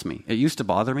haunts me. It used to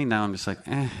bother me. Now I'm just like,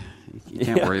 you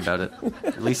can't worry about it.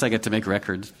 At least I get to make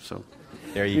records. So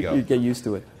there you go. You get used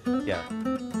to it. Yeah.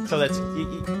 So that's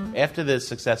after the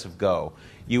success of Go,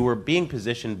 you were being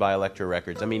positioned by Elektra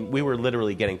Records. I mean, we were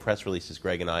literally getting press releases,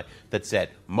 Greg and I, that said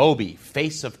Moby,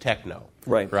 face of techno.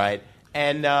 Right.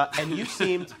 And you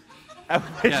seemed.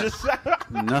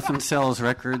 Nothing sells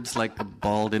records like a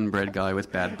bald inbred guy with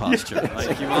bad posture.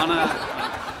 Like you wanna.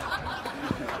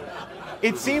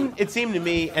 It seemed to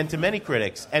me and to many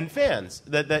critics and fans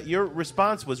that your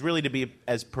response was really to be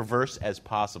as perverse as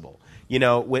possible. You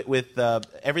know, with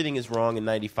Everything Is Wrong in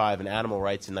 '95 and Animal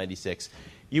Rights in '96,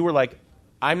 you were like,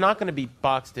 I'm not going to be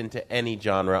boxed into any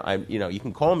genre. You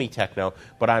can call me techno,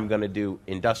 but I'm going to do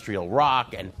industrial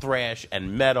rock and thrash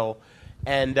and metal.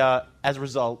 And as a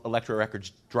result, Elektra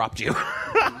Records dropped you.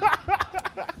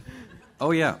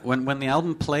 Oh yeah, when the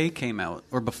album Play came out,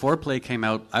 or before Play came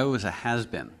out, I was a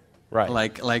has-been. Right.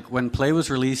 Like when Play was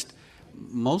released,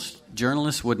 most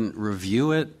journalists wouldn't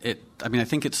review it. I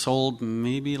think it sold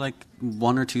maybe like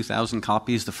 1,000 or 2,000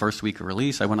 copies the first week of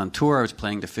release. I went on tour. I was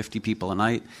playing to 50 people a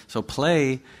night. So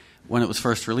Play, when it was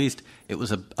first released, it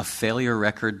was a failure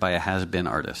record by a has-been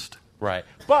artist. Right.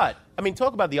 But,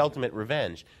 talk about the ultimate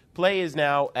revenge. Play is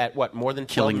now at, more than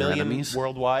 12 million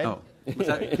worldwide? Oh. Was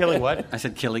that killing what? I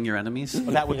said killing your enemies.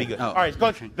 Oh, that would be good. Oh. All right,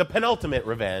 the penultimate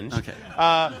revenge. Okay.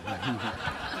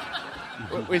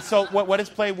 So what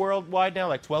is Play worldwide now?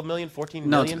 Like 12 million, 14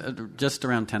 million? No, it's, just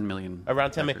around 10 million.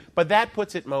 Around 10 million. But that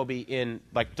puts it, Moby, in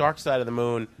like Dark Side of the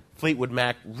Moon, Fleetwood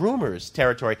Mac, Rumors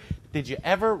territory. Did you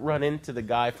ever run into the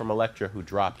guy from Elektra who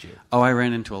dropped you? Oh, I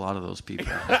ran into a lot of those people.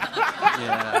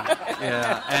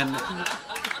 Yeah.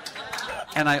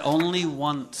 And I only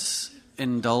once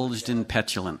indulged in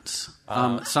petulance.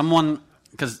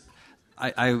 Because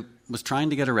I was trying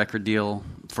to get a record deal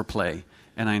for Play,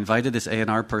 and I invited this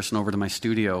A&R person over to my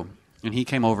studio, and he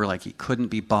came over like he couldn't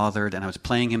be bothered, and I was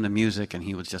playing him the music, and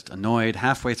he was just annoyed.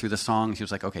 Halfway through the songs, he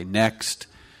was like, okay, next.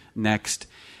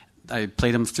 I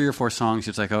played him 3 or 4 songs. He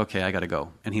was like, okay, I got to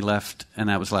go. And he left, and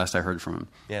that was the last I heard from him.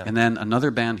 Yeah. And then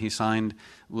another band he signed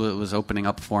was opening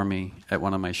up for me at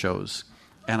one of my shows.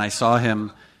 And I saw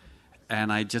him,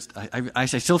 and I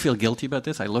still feel guilty about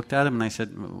this. I looked at him, and I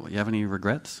said, you have any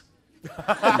regrets?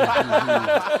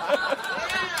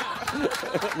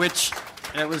 Which,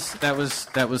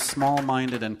 that was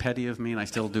small-minded and petty of me, and I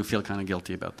still do feel kind of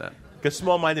guilty about that. Because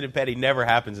small-minded and petty never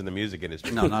happens in the music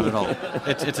industry. No, not at all.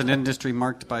 It's an industry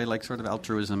marked by like sort of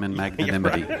altruism and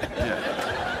magnanimity. Right.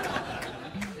 Yeah.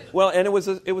 Well, and it was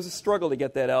a struggle to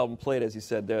get that album played, as you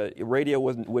said. The radio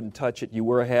wouldn't touch it. You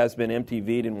were a has-been. MTV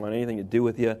didn't want anything to do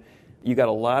with you. You got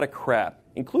a lot of crap,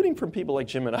 including from people like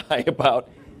Jim and I, about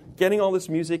getting all this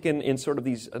music in sort of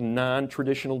these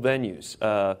non-traditional venues.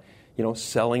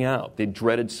 Selling out, the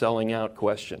dreaded selling out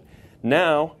question.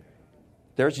 Now,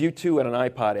 there's U2 at an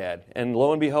iPod ad, and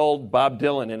lo and behold, Bob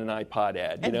Dylan in an iPod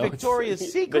ad. And Victoria's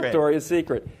Secret. Victoria's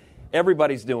Secret.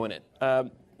 Everybody's doing it.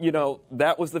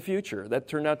 That was the future. That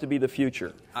turned out to be the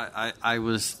future.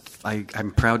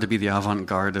 I'm proud to be the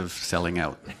avant-garde of selling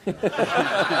out.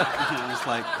 It's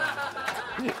like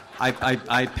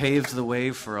I paved the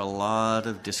way for a lot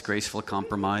of disgraceful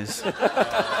compromise.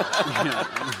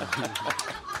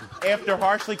 After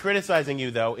harshly criticizing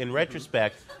you, though, in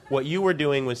retrospect, what you were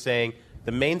doing was saying,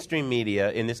 the mainstream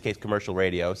media, in this case commercial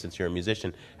radio, since you're a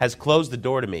musician, has closed the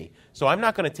door to me. So I'm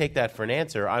not going to take that for an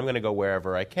answer. I'm going to go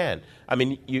wherever I can. I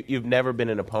mean, you've never been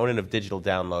an opponent of digital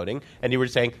downloading, and you were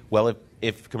saying, well,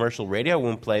 if commercial radio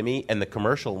won't play me and the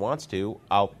commercial wants to,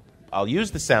 I'll use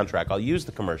the soundtrack. I'll use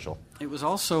the commercial. It was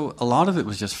also, a lot of it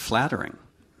was just flattering.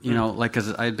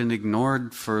 Because I had been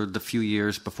ignored for the few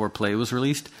years before Play was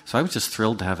released, so I was just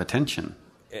thrilled to have attention.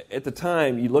 At the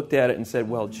time, you looked at it and said,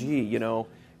 well, gee,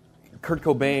 Kurt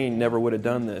Cobain never would have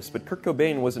done this. But Kurt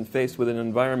Cobain wasn't faced with an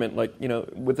environment like,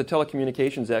 with the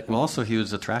Telecommunications Act. Well, also, he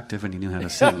was attractive and he knew how to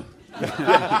sing.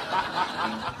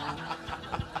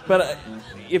 But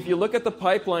if you look at the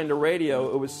pipeline to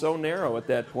radio, it was so narrow at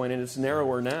that point, and it's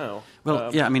narrower now.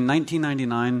 Well,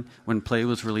 1999, when Play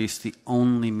was released, the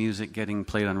only music getting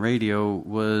played on radio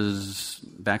was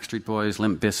Backstreet Boys,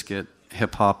 Limp Bizkit,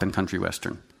 hip-hop, and country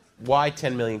western. Why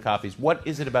 10 million copies? What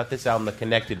is it about this album that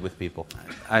connected with people?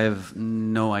 I have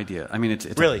no idea. I mean, it's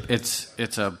really?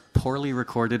 It's a poorly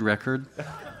recorded record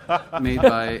made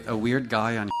by a weird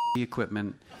guy on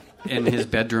equipment in his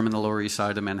bedroom in the Lower East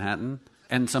Side of Manhattan.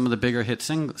 And some of the bigger hit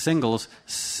singles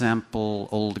sample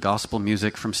old gospel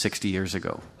music from 60 years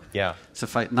ago. Yeah.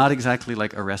 Not exactly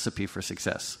like a recipe for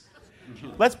success.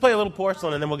 Let's play a little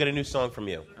Porcelain, and then we'll get a new song from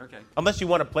you. Okay. Unless you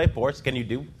want to play Porcelain, can you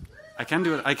do? I can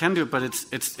do it, but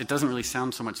it doesn't really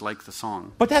sound so much like the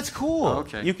song. But that's cool. Oh,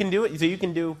 okay. You can do it, so you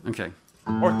can do... Okay.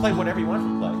 Or play whatever you want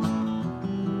to play.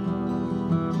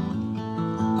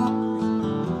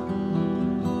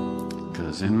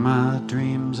 Cause in my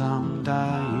dreams I'm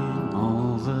dying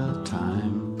all the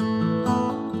time.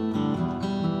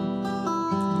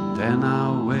 Then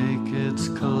I wake, it's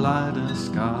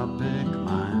kaleidoscopic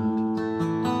mind.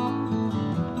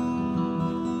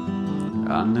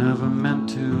 I never meant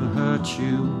to hurt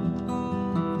you.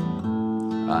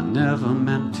 I never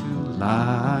meant to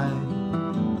lie.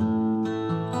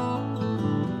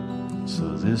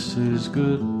 So this is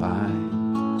goodbye.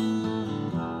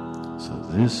 So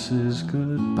this is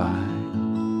goodbye.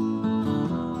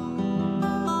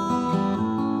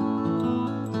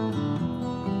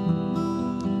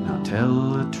 Now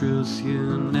tell the truth,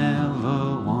 you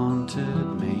never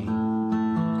wanted me.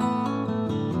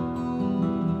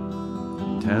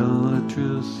 Tell the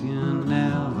truth, you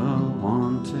never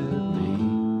wanted me.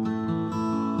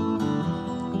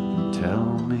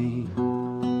 Tell me.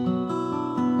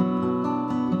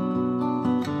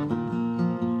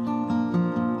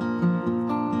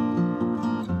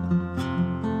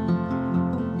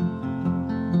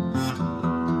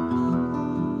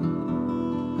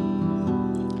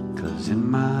 In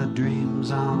my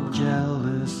dreams I'm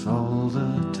jealous all the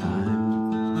time.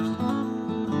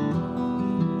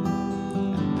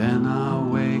 And then I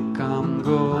wake, I'm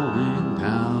going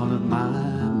out of my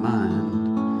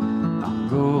mind. I'm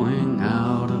going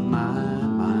out of my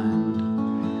mind.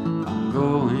 I'm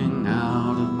going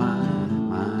out of my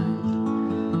mind.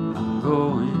 I'm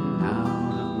going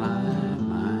out of my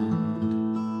mind.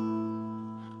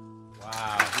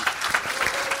 Wow.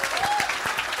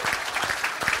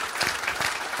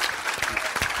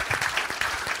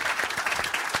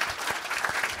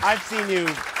 I've seen you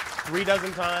 3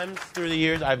 dozen times through the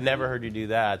years. I've never heard you do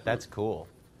that. That's cool.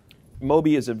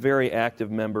 Moby is a very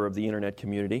active member of the internet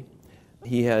community.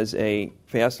 He has a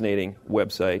fascinating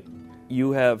website.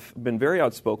 You have been very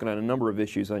outspoken on a number of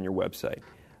issues on your website.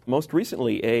 Most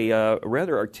recently, a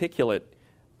rather articulate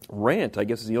rant, I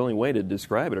guess is the only way to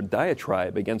describe it, a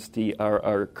diatribe against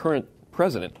our current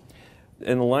president.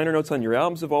 And the liner notes on your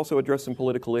albums have also addressed some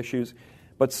political issues.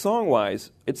 But song-wise,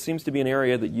 it seems to be an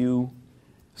area that you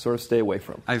sort of stay away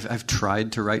from. I've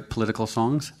tried to write political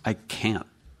songs. I can't.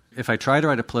 If I try to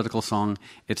write a political song,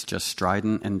 it's just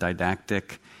strident and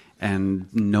didactic,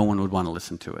 and no one would want to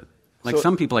listen to it. Like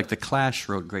some people, like The Clash,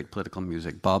 wrote great political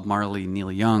music. Bob Marley,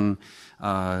 Neil Young,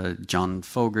 John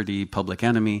Fogerty, Public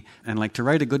Enemy. And like to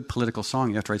write a good political song,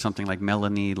 you have to write something like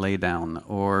Melanie Lay Down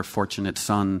or Fortunate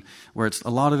Son, where it's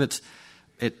a lot of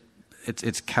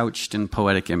it's couched in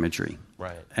poetic imagery.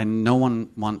 Right. And no one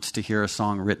wants to hear a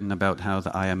song written about how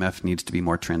the IMF needs to be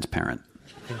more transparent.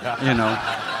 You know?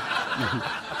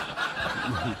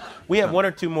 We have one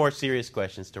or two more serious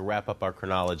questions to wrap up our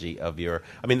chronology of your...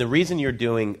 I mean, the reason you're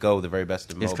doing Go, the very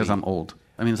best of Moby... It's because I'm old.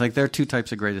 I mean, it's like there are three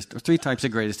types of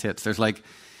greatest hits. There's like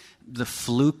the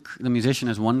fluke, the musician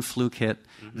has one fluke hit,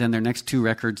 then their next two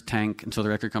records tank, and so the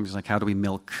record company's like, how do we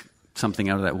milk something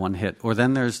out of that one hit? Or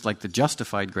then there's like the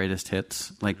justified greatest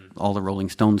hits, like all the Rolling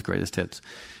Stones' greatest hits.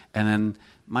 And then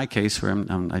my case where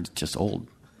I'm just old.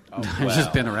 Oh, wow. I've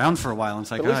just been around for a while, and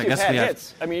it's like, At least I you've guess had we have...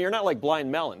 hits. I mean, you're not like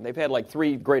Blind Melon. They've had like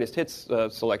 3 greatest hits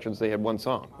selections. They had one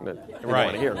song that they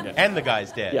want to hear. Yeah. And the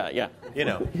guy's dead. Yeah. You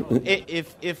know,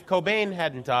 if Cobain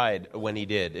hadn't died when he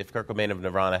did, if Kurt Cobain of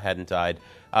Nirvana hadn't died,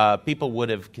 people would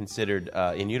have considered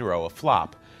In Utero a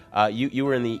flop. You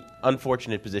were in the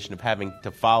unfortunate position of having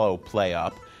to follow Play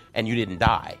Up, and you didn't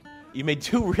die. You made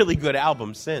 2 really good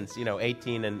albums since,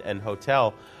 18 and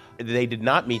Hotel. They did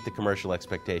not meet the commercial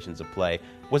expectations of Play.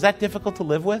 Was that difficult to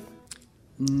live with?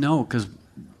 No, because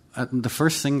the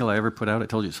first single I ever put out, I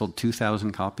told you, it sold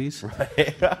 2,000 copies.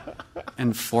 Right.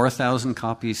 And 4,000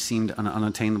 copies seemed an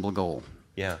unattainable goal.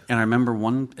 Yeah. And I remember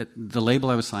the label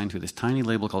I was signed to, this tiny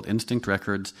label called Instinct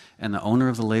Records, and the owner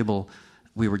of the label,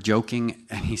 we were joking,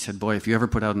 and he said, boy, if you ever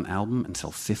put out an album and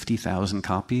sell 50,000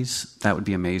 copies, that would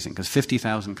be amazing. Because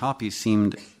 50,000 copies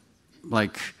seemed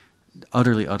like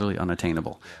utterly, utterly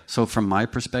unattainable. So from my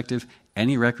perspective,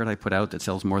 any record I put out that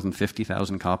sells more than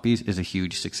 50,000 copies is a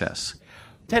huge success.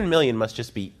 10 million must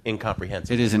just be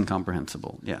incomprehensible. It is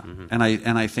incomprehensible, yeah. Mm-hmm.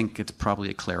 And I think it's probably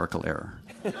a clerical error.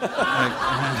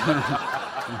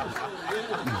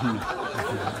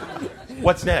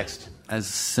 What's next? As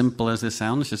simple as this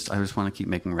sounds, I just want to keep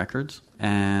making records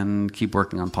and keep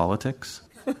working on politics.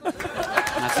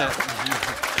 That's it.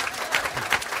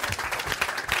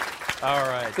 All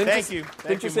right. Thank you.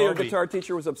 Didn't you say your guitar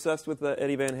teacher was obsessed with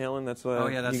Eddie Van Halen? That's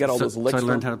why that's you got all those licks. So I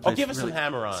learned how to play. Give us some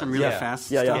hammer-on. Some really fast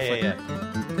stuff. Yeah.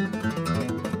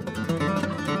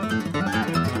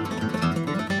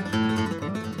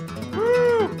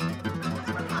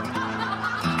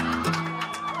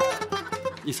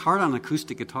 It's hard on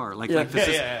acoustic guitar.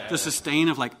 The sustain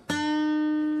of like. It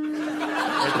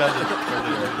doesn't.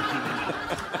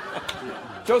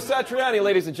 Joe Satriani,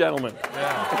 ladies and gentlemen.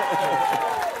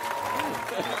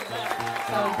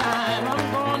 Sometime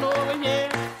I'm going over here.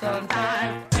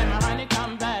 Sometime can my honey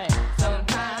come back.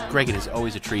 Sometime. Greg, it is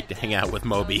always a treat to hang out with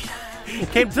Moby.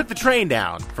 Took the train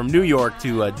down from New York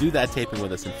to do that taping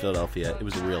with us in Philadelphia. It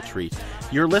was a real treat.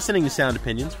 You're listening to Sound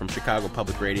Opinions from Chicago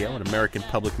Public Radio and American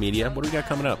Public Media. What do we got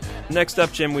coming up? Next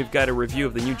up, Jim, we've got a review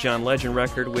of the new John Legend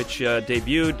record, which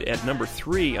debuted at number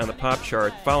 3 on the pop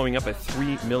chart, following up a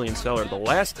 3 million seller the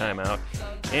last time out.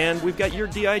 And we've got your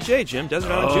D.I.J., Jim,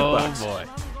 Desert on a Jukebox. Oh, boy.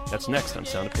 That's next on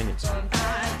Sound Opinions.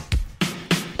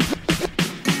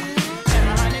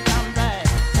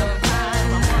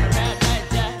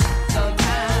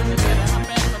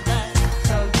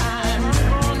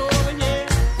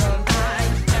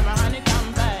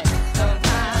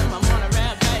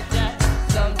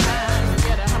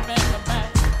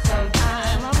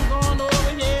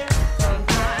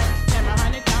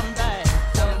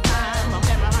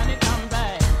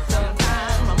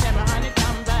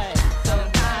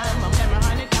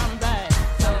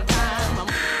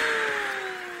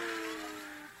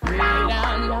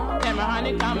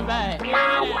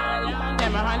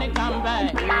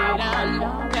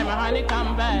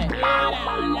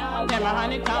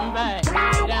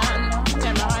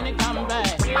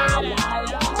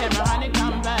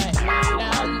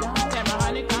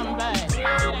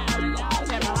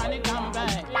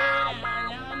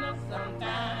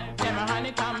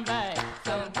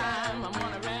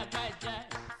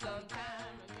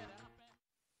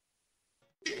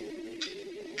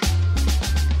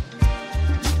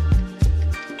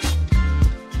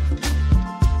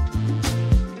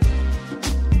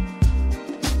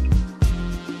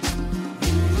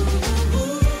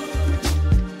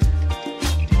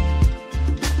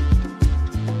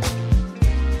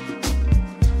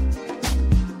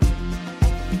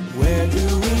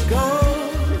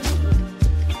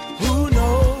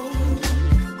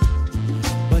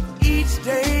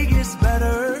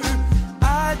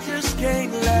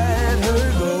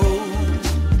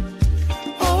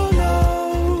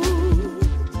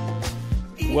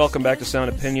 Welcome back to Sound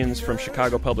Opinions from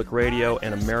Chicago Public Radio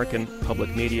and American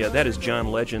Public Media. That is John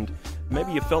Legend.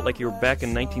 Maybe you felt like you were back in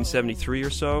 1973 or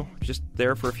so, just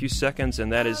there for a few seconds,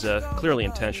 and that is clearly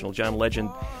intentional. John Legend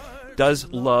does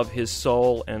love his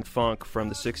soul and funk from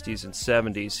the 60s and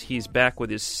 70s. He's back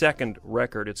with his second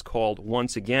record. It's called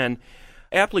Once Again.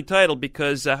 Aptly titled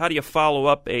because how do you follow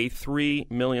up a 3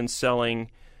 million selling,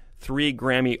 3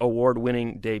 Grammy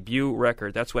award-winning debut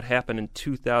record? That's what happened in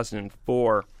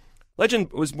 2004.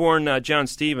 Legend was born John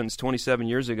Stevens 27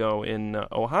 years ago in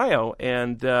Ohio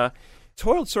and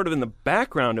toiled sort of in the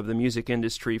background of the music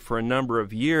industry for a number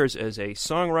of years as a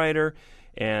songwriter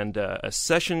and a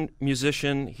session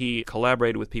musician. He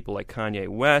collaborated with people like Kanye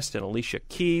West and Alicia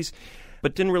Keys,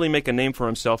 but didn't really make a name for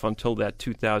himself until that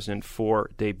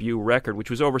 2004 debut record, which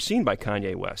was overseen by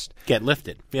Kanye West. Get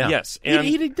Lifted. Yeah. Yes. And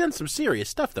he'd done some serious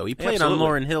stuff, though. He played on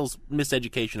Lauryn Hill's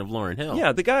Miseducation of Lauryn Hill.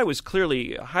 Yeah, the guy was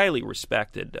clearly highly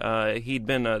respected. He'd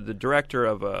been the director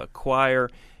of a choir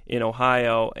in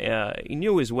Ohio. He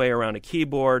knew his way around a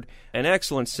keyboard, an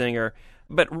excellent singer.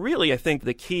 But really, I think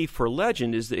the key for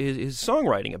Legend is his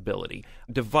songwriting ability,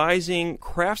 devising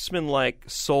craftsman-like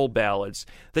soul ballads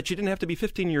that you didn't have to be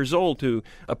 15 years old to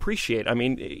appreciate. I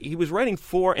mean, he was writing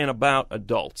for and about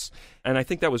adults, and I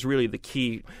think that was really the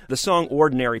key. The song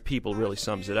Ordinary People really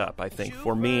sums it up, I think,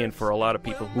 for me and for a lot of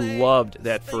people who loved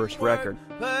that first record.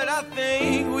 But I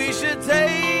think we should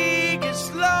take it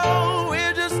slow.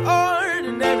 We're just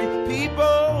ordinary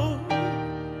people.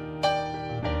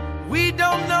 We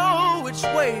don't know which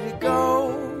way to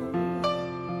go,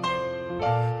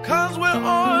 'cause we're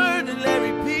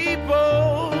ordinary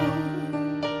people.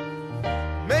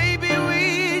 Maybe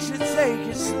we should take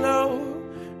it slow,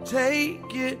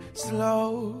 take it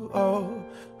slow. Oh,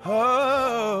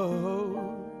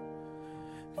 oh.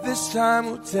 This time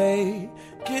we'll take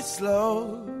it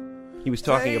slow. He was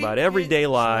talking about everyday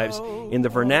lives in the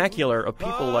vernacular of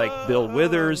people like Bill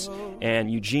Withers and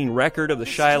Eugene Record of the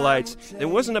Shy-Lights. It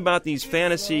wasn't about these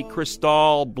fantasy,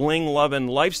 crystal, bling-loving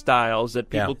lifestyles that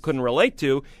people couldn't relate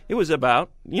to. It was about,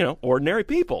 ordinary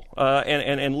people.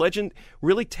 And Legend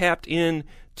really tapped in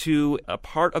to a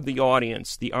part of the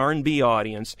audience, the R&B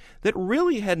audience, that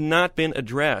really had not been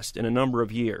addressed in a number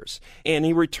of years. And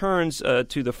he returns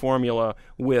to the formula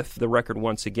with the record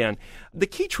once again. The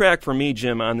key track for me,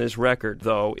 Jim, on this record,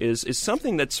 though, is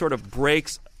something that sort of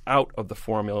breaks out of the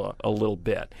formula a little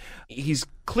bit. He's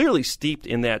clearly steeped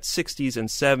in that 60s and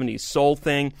 70s soul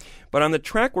thing, but on the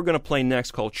track we're going to play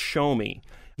next called Show Me,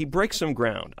 he breaks some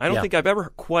ground. I don't think I've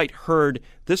ever quite heard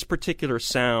this particular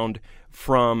sound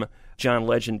from John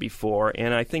Legend before,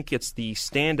 and I think it's the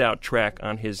standout track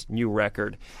on his new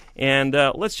record. And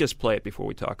let's just play it before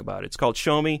we talk about it. It's called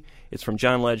Show Me. It's from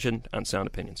John Legend on Sound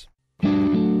Opinions.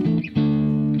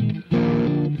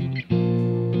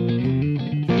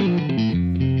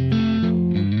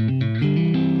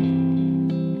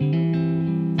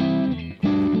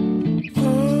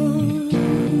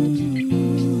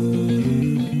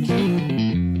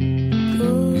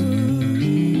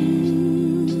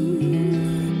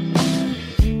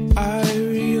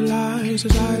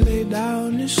 As I lay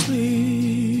down to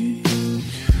sleep,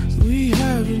 we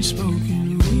haven't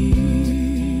spoken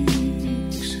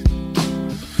weeks.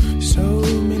 So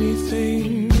many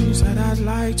things that I'd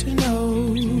like to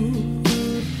know.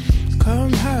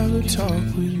 Come have a talk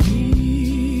with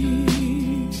me.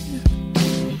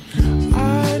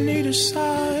 I need a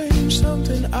sign,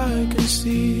 something I can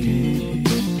see.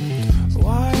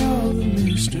 Why all the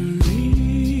mystery?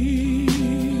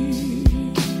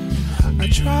 I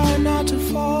try not to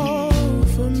fall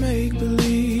for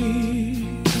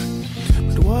make-believe,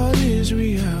 but what is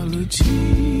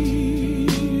reality?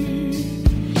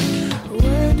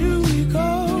 Where do we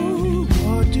go?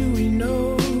 What do we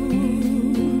know?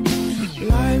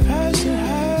 Life has to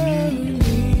have a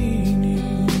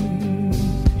meaning.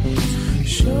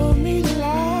 Show me the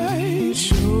light,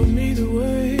 show me the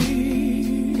way.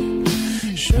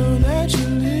 Show that you're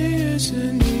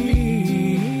listening.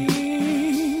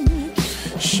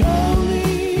 Show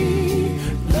me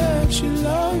that you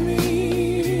love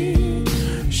me.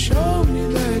 Show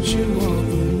me that you want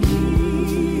me.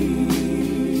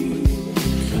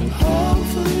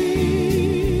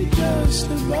 Hopefully, just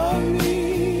above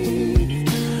me,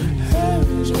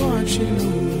 heaven's watching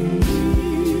over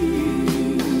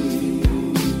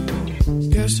me.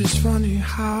 Guess it's funny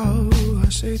how I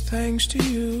say thanks to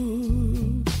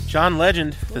you. John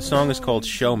Legend, the song is called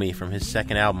Show Me from his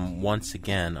second album, Once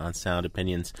Again, on Sound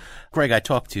Opinions. Greg, I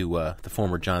talked to the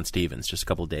former John Stevens just a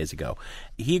couple of days ago.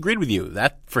 He agreed with you.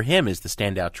 That, for him, is the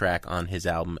standout track on his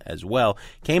album as well.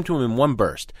 Came to him in one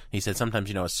burst. He said sometimes,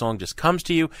 a song just comes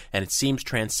to you and it seems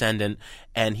transcendent.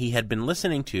 And he had been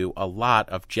listening to a lot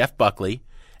of Jeff Buckley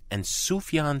and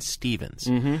Sufjan Stevens.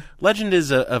 Mm-hmm. Legend is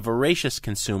a voracious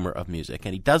consumer of music,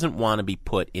 and he doesn't want to be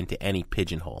put into any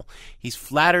pigeonhole. He's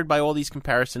flattered by all these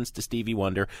comparisons to Stevie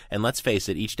Wonder, and let's face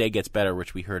it, Each Day Gets Better,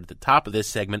 which we heard at the top of this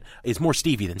segment, is more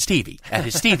Stevie than Stevie, at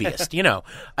his Steviest,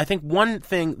 I think one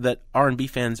thing that R&B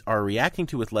fans are reacting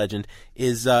to with Legend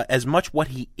is as much what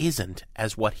he isn't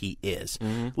as what he is.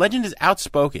 Mm-hmm. Legend is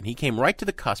outspoken. He came right to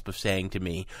the cusp of saying to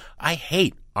me, I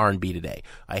hate R&B today.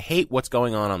 I hate what's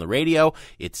going on the radio.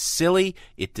 It's silly.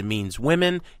 It demeans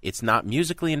women. It's not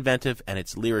musically inventive, and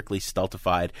it's lyrically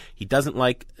stultified. He doesn't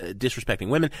like disrespecting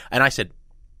women. And I said,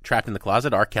 Trapped in the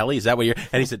Closet, R. Kelly, is that what you're...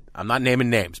 And he said, I'm not naming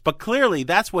names. But clearly,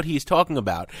 that's what he's talking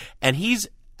about. And he's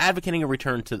advocating a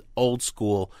return to old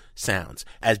school sounds.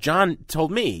 As John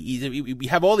told me, we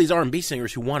have all these R&B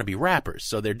singers who want to be rappers,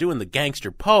 so they're doing the gangster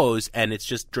pose, and it's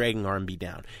just dragging R&B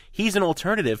down. He's an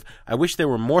alternative. I wish there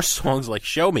were more songs like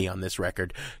Show Me on this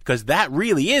record, because that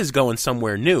really is going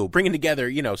somewhere new. Bringing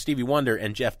together, Stevie Wonder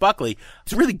and Jeff Buckley.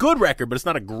 It's a really good record, but it's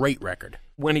not a great record.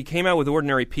 When he came out with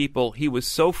Ordinary People, he was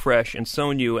so fresh and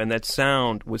so new, and that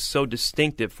sound was so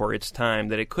distinctive for its time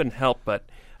that it couldn't help but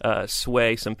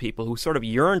sway some people who sort of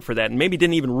yearned for that and maybe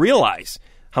didn't even realize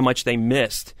how much they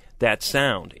missed that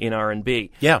sound in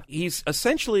R&B. Yeah. He's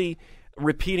essentially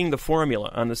repeating the formula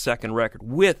on the second record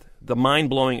with the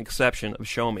mind-blowing exception of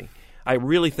Show Me. I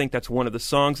really think that's one of the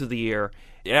songs of the year.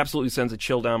 It absolutely sends a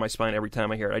chill down my spine every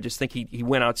time I hear it. I just think he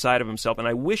went outside of himself, and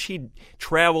I wish he'd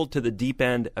traveled to the deep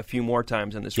end a few more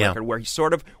times on this record, where he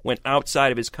sort of went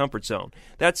outside of his comfort zone.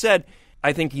 That said,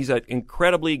 I think he's an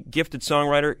incredibly gifted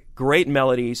songwriter, great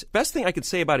melodies. Best thing I could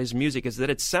say about his music is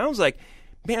that it sounds like,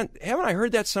 man, haven't I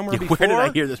heard that somewhere before? Where did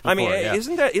I hear this before? I mean,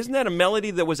 isn't that a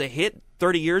melody that was a hit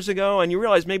 30 years ago? And you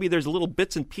realize maybe there's little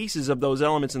bits and pieces of those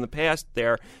elements in the past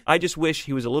there. I just wish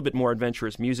he was a little bit more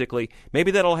adventurous musically.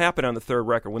 Maybe that'll happen on the third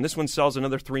record. When this one sells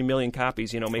another 3 million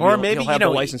copies, maybe he'll have the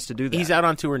license to do that. He's out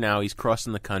on tour now. He's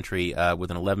crossing the country with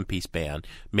an 11-piece band.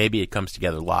 Maybe it comes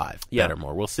together live. Better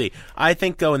more. We'll see. I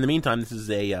think, in the meantime, this is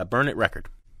a Burn It record.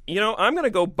 I'm going to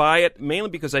go buy it mainly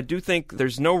because I do think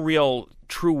there's no real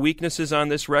true weaknesses on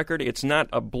this record. It's not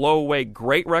a blow-away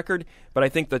great record, but I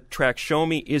think the track Show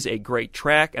Me is a great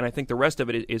track, and I think the rest of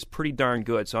it is pretty darn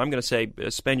good. So I'm going to say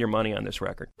spend your money on this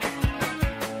record.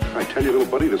 I tell you, little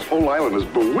buddy, this whole island is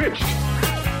bewitched.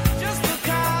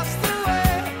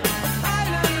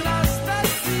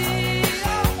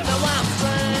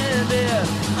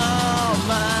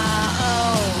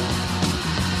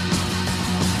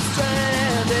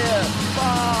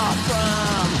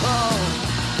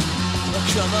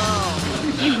 Come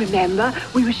on. You remember,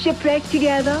 we were shipwrecked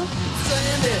together?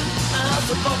 Stranded, I'm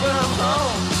so far from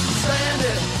home.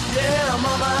 Stranded, yeah, I'm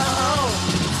on my own.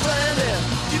 Stranded,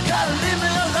 you gotta leave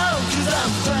me alone, 'cause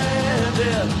I'm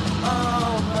stranded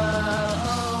on my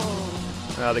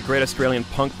own. The great Australian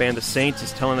punk band The Saints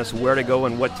is telling us where to go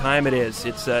and what time it is.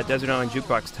 It's Desert Island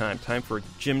Jukebox time. Time for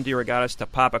Jim DeRogatis to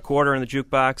pop a quarter in the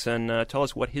jukebox and tell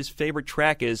us what his favorite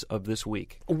track is of this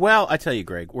week. Well, I tell you,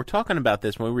 Greg, we're talking about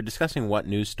this when we were discussing what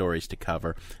news stories to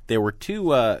cover. There were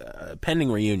two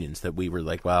pending reunions that we were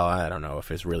like, well, I don't know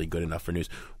if it's really good enough for news.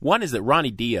 One is that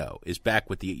Ronnie Dio is back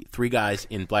with the three guys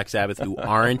in Black Sabbath who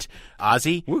aren't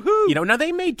Ozzy. Woohoo! Now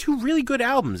they made two really good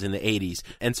albums in the 80s,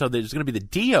 and so there's going to be the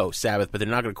Dio Sabbath, but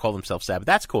they're not going to call themselves Sabbath.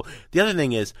 That's cool. The other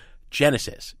thing is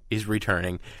Genesis is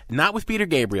returning, not with Peter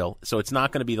Gabriel, so it's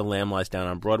not going to be the Lamb Lies Down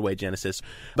on Broadway Genesis,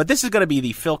 but this is going to be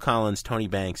the Phil Collins, Tony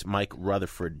Banks, Mike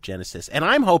Rutherford Genesis, and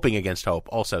I'm hoping against hope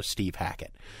also Steve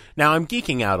Hackett. Now, I'm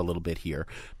geeking out a little bit here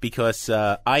because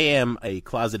I am a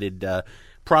closeted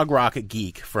prog rock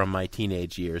geek from my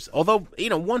teenage years, although,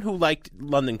 one who liked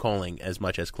London Calling as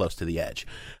much as Close to the Edge.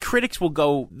 Critics will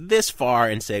go this far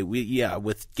and say,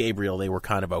 with Gabriel they were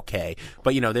kind of okay,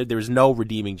 but, there was no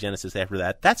redeeming Genesis after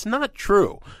that. That's not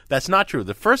true. That's not true.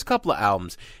 The first couple of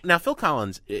albums... Now, Phil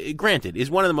Collins, granted,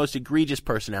 is one of the most egregious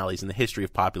personalities in the history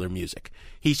of popular music.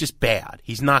 He's just bad.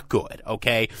 He's not good,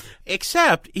 okay?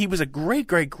 Except he was a great,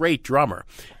 great, great drummer.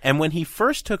 And when he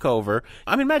first took over...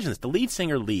 imagine this. The lead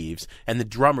singer leaves, and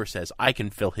the drummer says, I can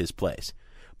fill his place.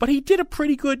 But he did a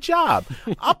pretty good job.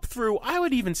 Up through, I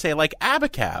would even say, like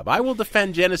Abacab. I will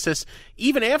defend Genesis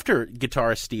even after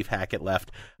guitarist Steve Hackett left.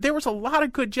 There was a lot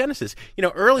of good Genesis.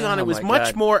 Early on it was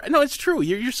much more... No, it's true.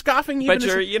 You're scoffing even...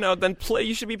 But then play.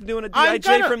 You should be doing a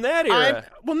D.I.J. from that era.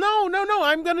 No.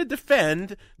 I'm going to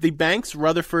defend the Banks,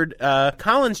 Rutherford,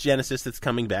 Collins Genesis that's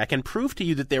coming back and prove to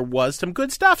you that there was some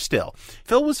good stuff still.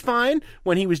 Phil was fine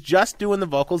when he was just doing the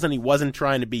vocals and he wasn't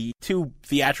trying to be too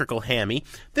theatrical hammy.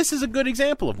 This is a good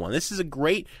example of one. This is a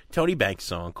great Tony Banks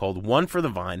song called One for the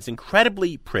Vine. It's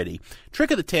incredibly pretty.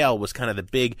 Trick of the Tail was kind of the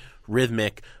big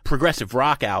rhythmic progressive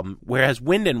rock album, whereas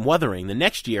Wind and Wuthering the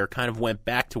next year kind of went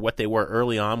back to what they were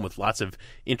early on with lots of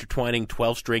intertwining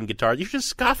 12-string guitars. You're just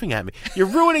scoffing at me. You're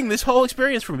ruining this whole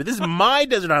experience for me. This is my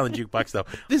Desert Island Jukebox, though.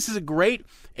 This is a great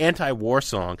anti-war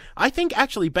song. I think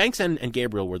actually Banks and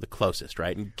Gabriel were the closest,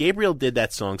 right? And Gabriel did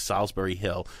that song Salisbury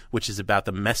Hill, which is about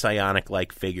the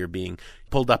messianic-like figure being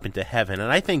pulled up into heaven. And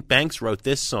I think Banks wrote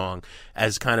this song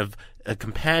as kind of a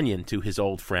companion to his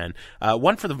old friend.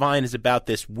 One for the Vine is about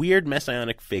this weird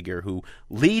messianic figure who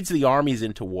leads the armies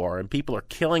into war, and people are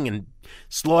killing and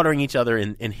slaughtering each other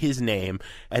in his name.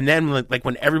 And then, like,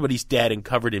 when everybody's dead and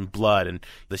covered in blood and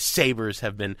the sabers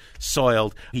have been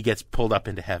soiled, he gets pulled up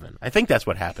into heaven. I think that's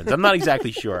what happens. I'm not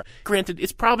exactly sure. Granted,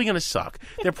 it's probably going to suck.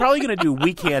 They're probably going to do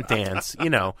We Can't Dance,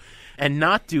 and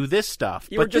not do this stuff.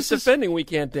 You were just defending We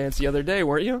Can't Dance the other day,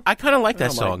 weren't you? I kind of like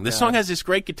that song. The song has this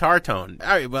great guitar tone. All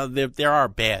right, well, there are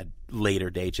bad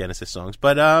later-day Genesis songs,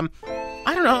 but I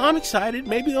don't know. I'm excited.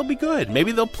 Maybe they'll be good.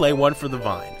 Maybe they'll play One for the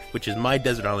Vine, which is my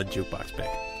Desert Island Jukebox pick.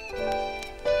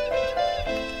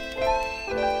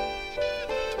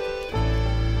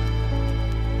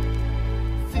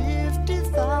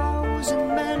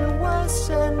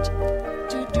 Sent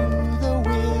to do the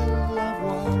will of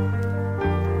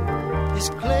one. His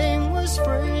claim was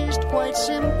phrased quite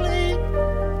simply,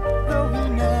 though he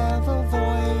never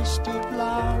voiced it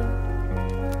loud.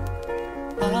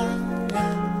 I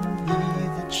am he,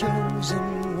 the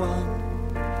chosen one.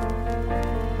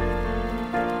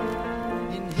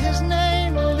 In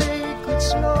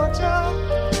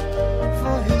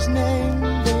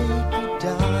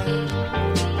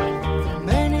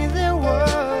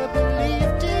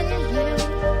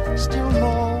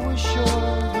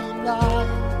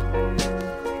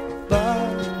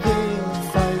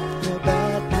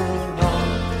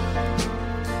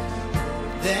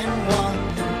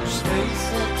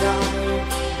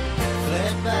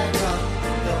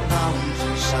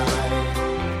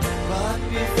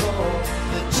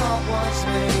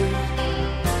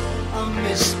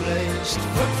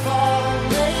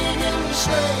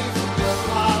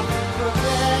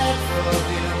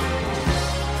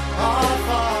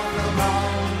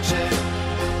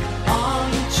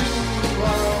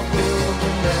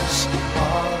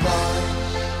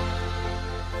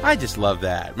I just love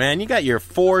that, man. You got your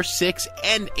 4, 6,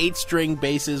 and 8-string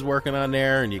basses working on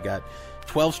there, and you got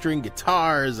 12-string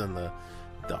guitars and the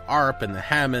ARP and the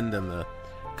Hammond and the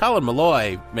Colin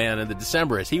Malloy, man, and the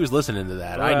Decemberists. He was listening to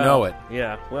that. I know it.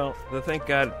 Yeah. Well, thank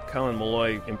God Colin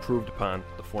Malloy improved upon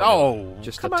the formula. Oh,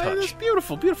 just come a touch. on, it's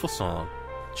beautiful, beautiful song.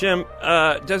 Jim,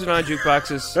 Desert Island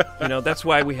Jukeboxes, that's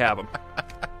why we have them.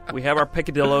 We have our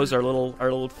picadillos, our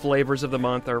little flavors of the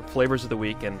month, our flavors of the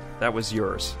week, and that was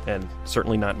yours, and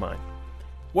certainly not mine.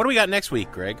 What do we got next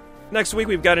week, Greg? Next week,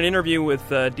 we've got an interview with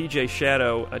DJ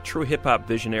Shadow, a true hip-hop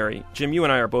visionary. Jim, you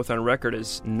and I are both on record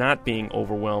as not being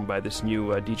overwhelmed by this new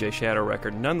DJ Shadow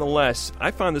record. Nonetheless,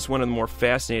 I found this one of the more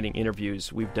fascinating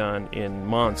interviews we've done in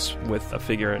months with a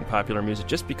figure in popular music,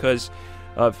 just because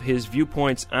of his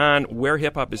viewpoints on where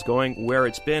hip-hop is going, where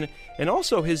it's been, and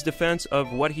also his defense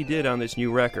of what he did on this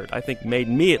new record. I think made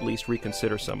me at least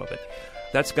reconsider some of it.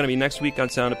 That's going to be next week on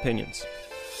Sound Opinions.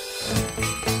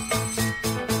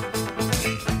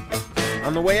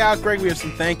 On the way out, Greg, we have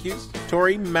some thank yous.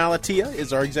 Tori Malatia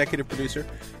is our executive producer.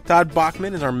 Todd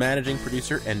Bachman is our managing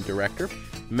producer and director.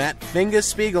 Matt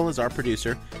Fingus-Spiegel is our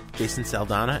producer. Jason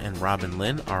Saldana and Robin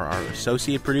Lynn are our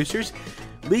associate producers.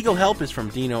 Legal help is from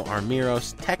Dino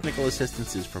Armiros. Technical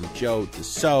assistance is from Joe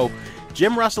Dassault.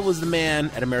 Jim Russell is the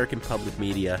man at American Public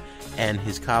Media, and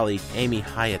his colleague Amy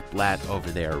Hyatt Blatt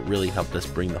over there really helped us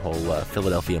bring the whole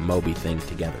Philadelphia Moby thing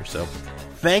together. So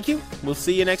thank you. We'll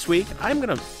see you next week. I'm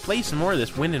going to play some more of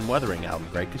this Wind and Wuthering album,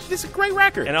 Greg, because this is a great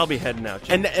record. And I'll be heading out,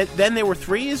 Jim. And Then There Were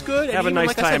Three is good. Have and a nice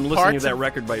like time said, listening to that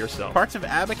record by yourself. Parts of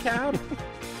Abacab.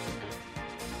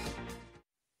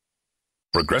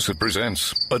 Progressive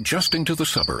presents Adjusting to the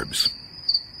Suburbs.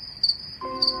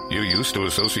 You used to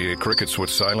associate crickets with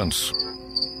silence.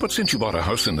 But since you bought a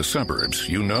house in the suburbs,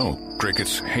 you know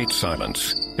crickets hate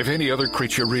silence. If any other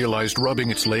creature realized rubbing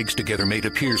its legs together made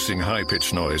a piercing,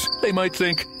 high-pitched noise, they might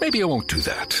think, maybe I won't do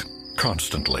that.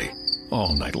 Constantly.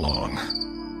 All night long.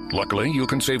 Luckily, you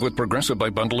can save with Progressive by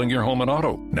bundling your home and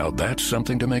auto. Now that's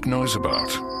something to make noise about.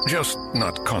 Just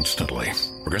not constantly.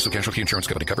 Progressive Casualty Insurance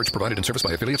Company coverage provided in service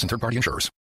by affiliates and third-party insurers.